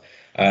 5 Live.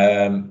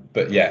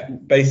 But yeah,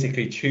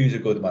 basically choose a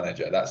good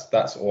manager.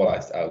 That's all I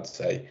would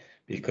say,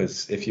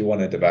 because if you want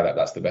to develop,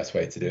 that's the best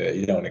way to do it.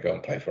 You don't want to go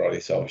and play for Ole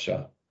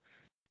Solskjaer.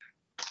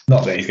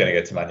 Not that he's going to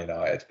go to Man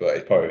United, but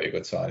it's probably a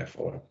good signing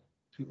for him.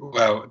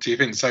 Well, do you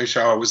think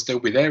Solskjaer will still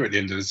be there at the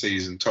end of the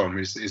season, Tom,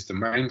 is the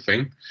main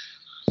thing?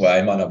 Well,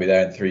 he might not be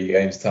there in 3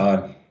 games'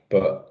 time,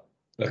 but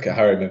look at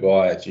Harry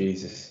Maguire,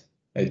 Jesus.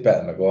 He's better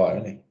than Maguire,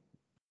 isn't he?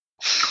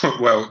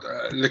 Well,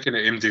 looking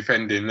at him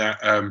defending that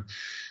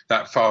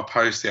that far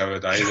post the other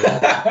day.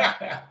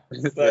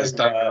 They're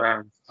standing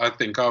around. I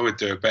think I would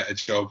do a better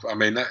job. I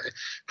mean, that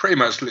pretty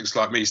much looks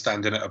like me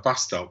standing at a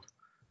bus stop.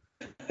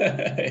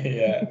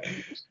 Yeah,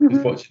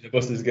 just watching the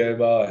buses go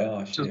by.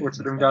 Oh, shit. Just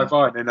watching them go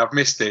by, and then I've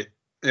missed it.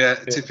 Yeah,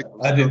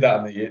 typical. I did that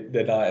on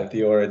the night of the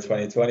Euro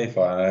 2020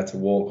 final. I had to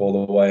walk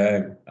all the way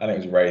home, and it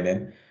was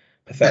raining.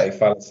 Pathetic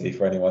fallacy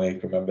for anyone who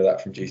can remember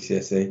that from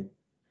GCSE.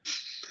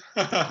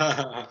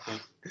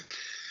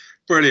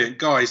 Brilliant,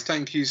 guys.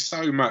 Thank you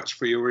so much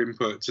for your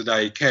input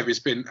today. Kev, it's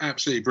been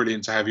absolutely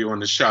brilliant to have you on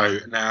the show.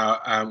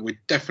 Now, we're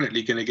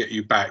definitely going to get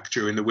you back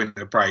during the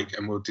winter break,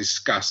 and we'll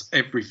discuss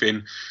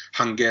everything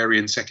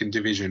Hungarian second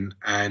division.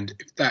 And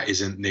if that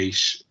isn't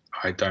niche,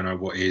 I don't know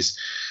what is.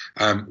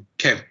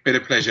 Kev, been a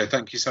pleasure.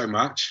 Thank you so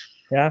much.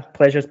 Yeah,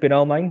 pleasure's been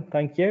all mine.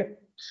 Thank you.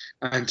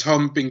 And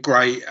Tom, been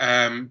great.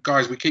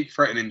 Guys, we keep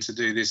threatening to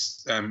do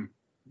this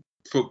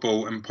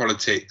football and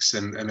politics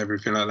and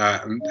everything like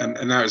that.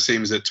 And now it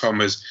seems that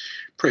Tom has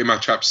pretty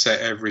much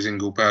upset every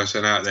single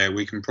person out there.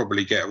 We can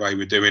probably get away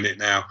with doing it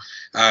now.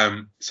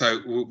 So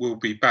we'll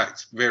be back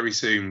very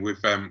soon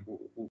with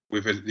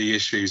the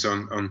issues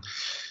on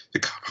the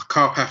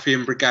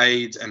Carpathian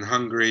Brigade and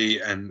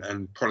Hungary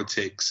and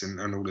politics and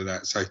all of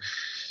that. So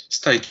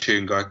stay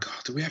tuned, guys.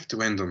 God, do we have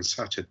to end on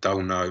such a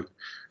dull note?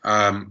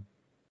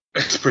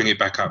 Let's bring it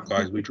back up,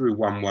 guys. We drew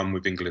 1-1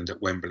 with England at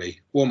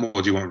Wembley. What more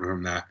do you want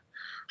from that?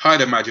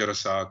 Haida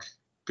Magyarország.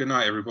 Good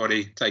night,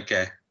 everybody. Take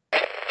care.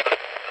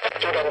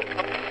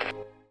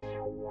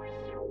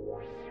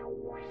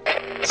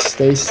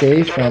 Stay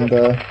safe and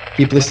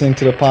keep listening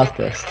to the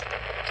podcast.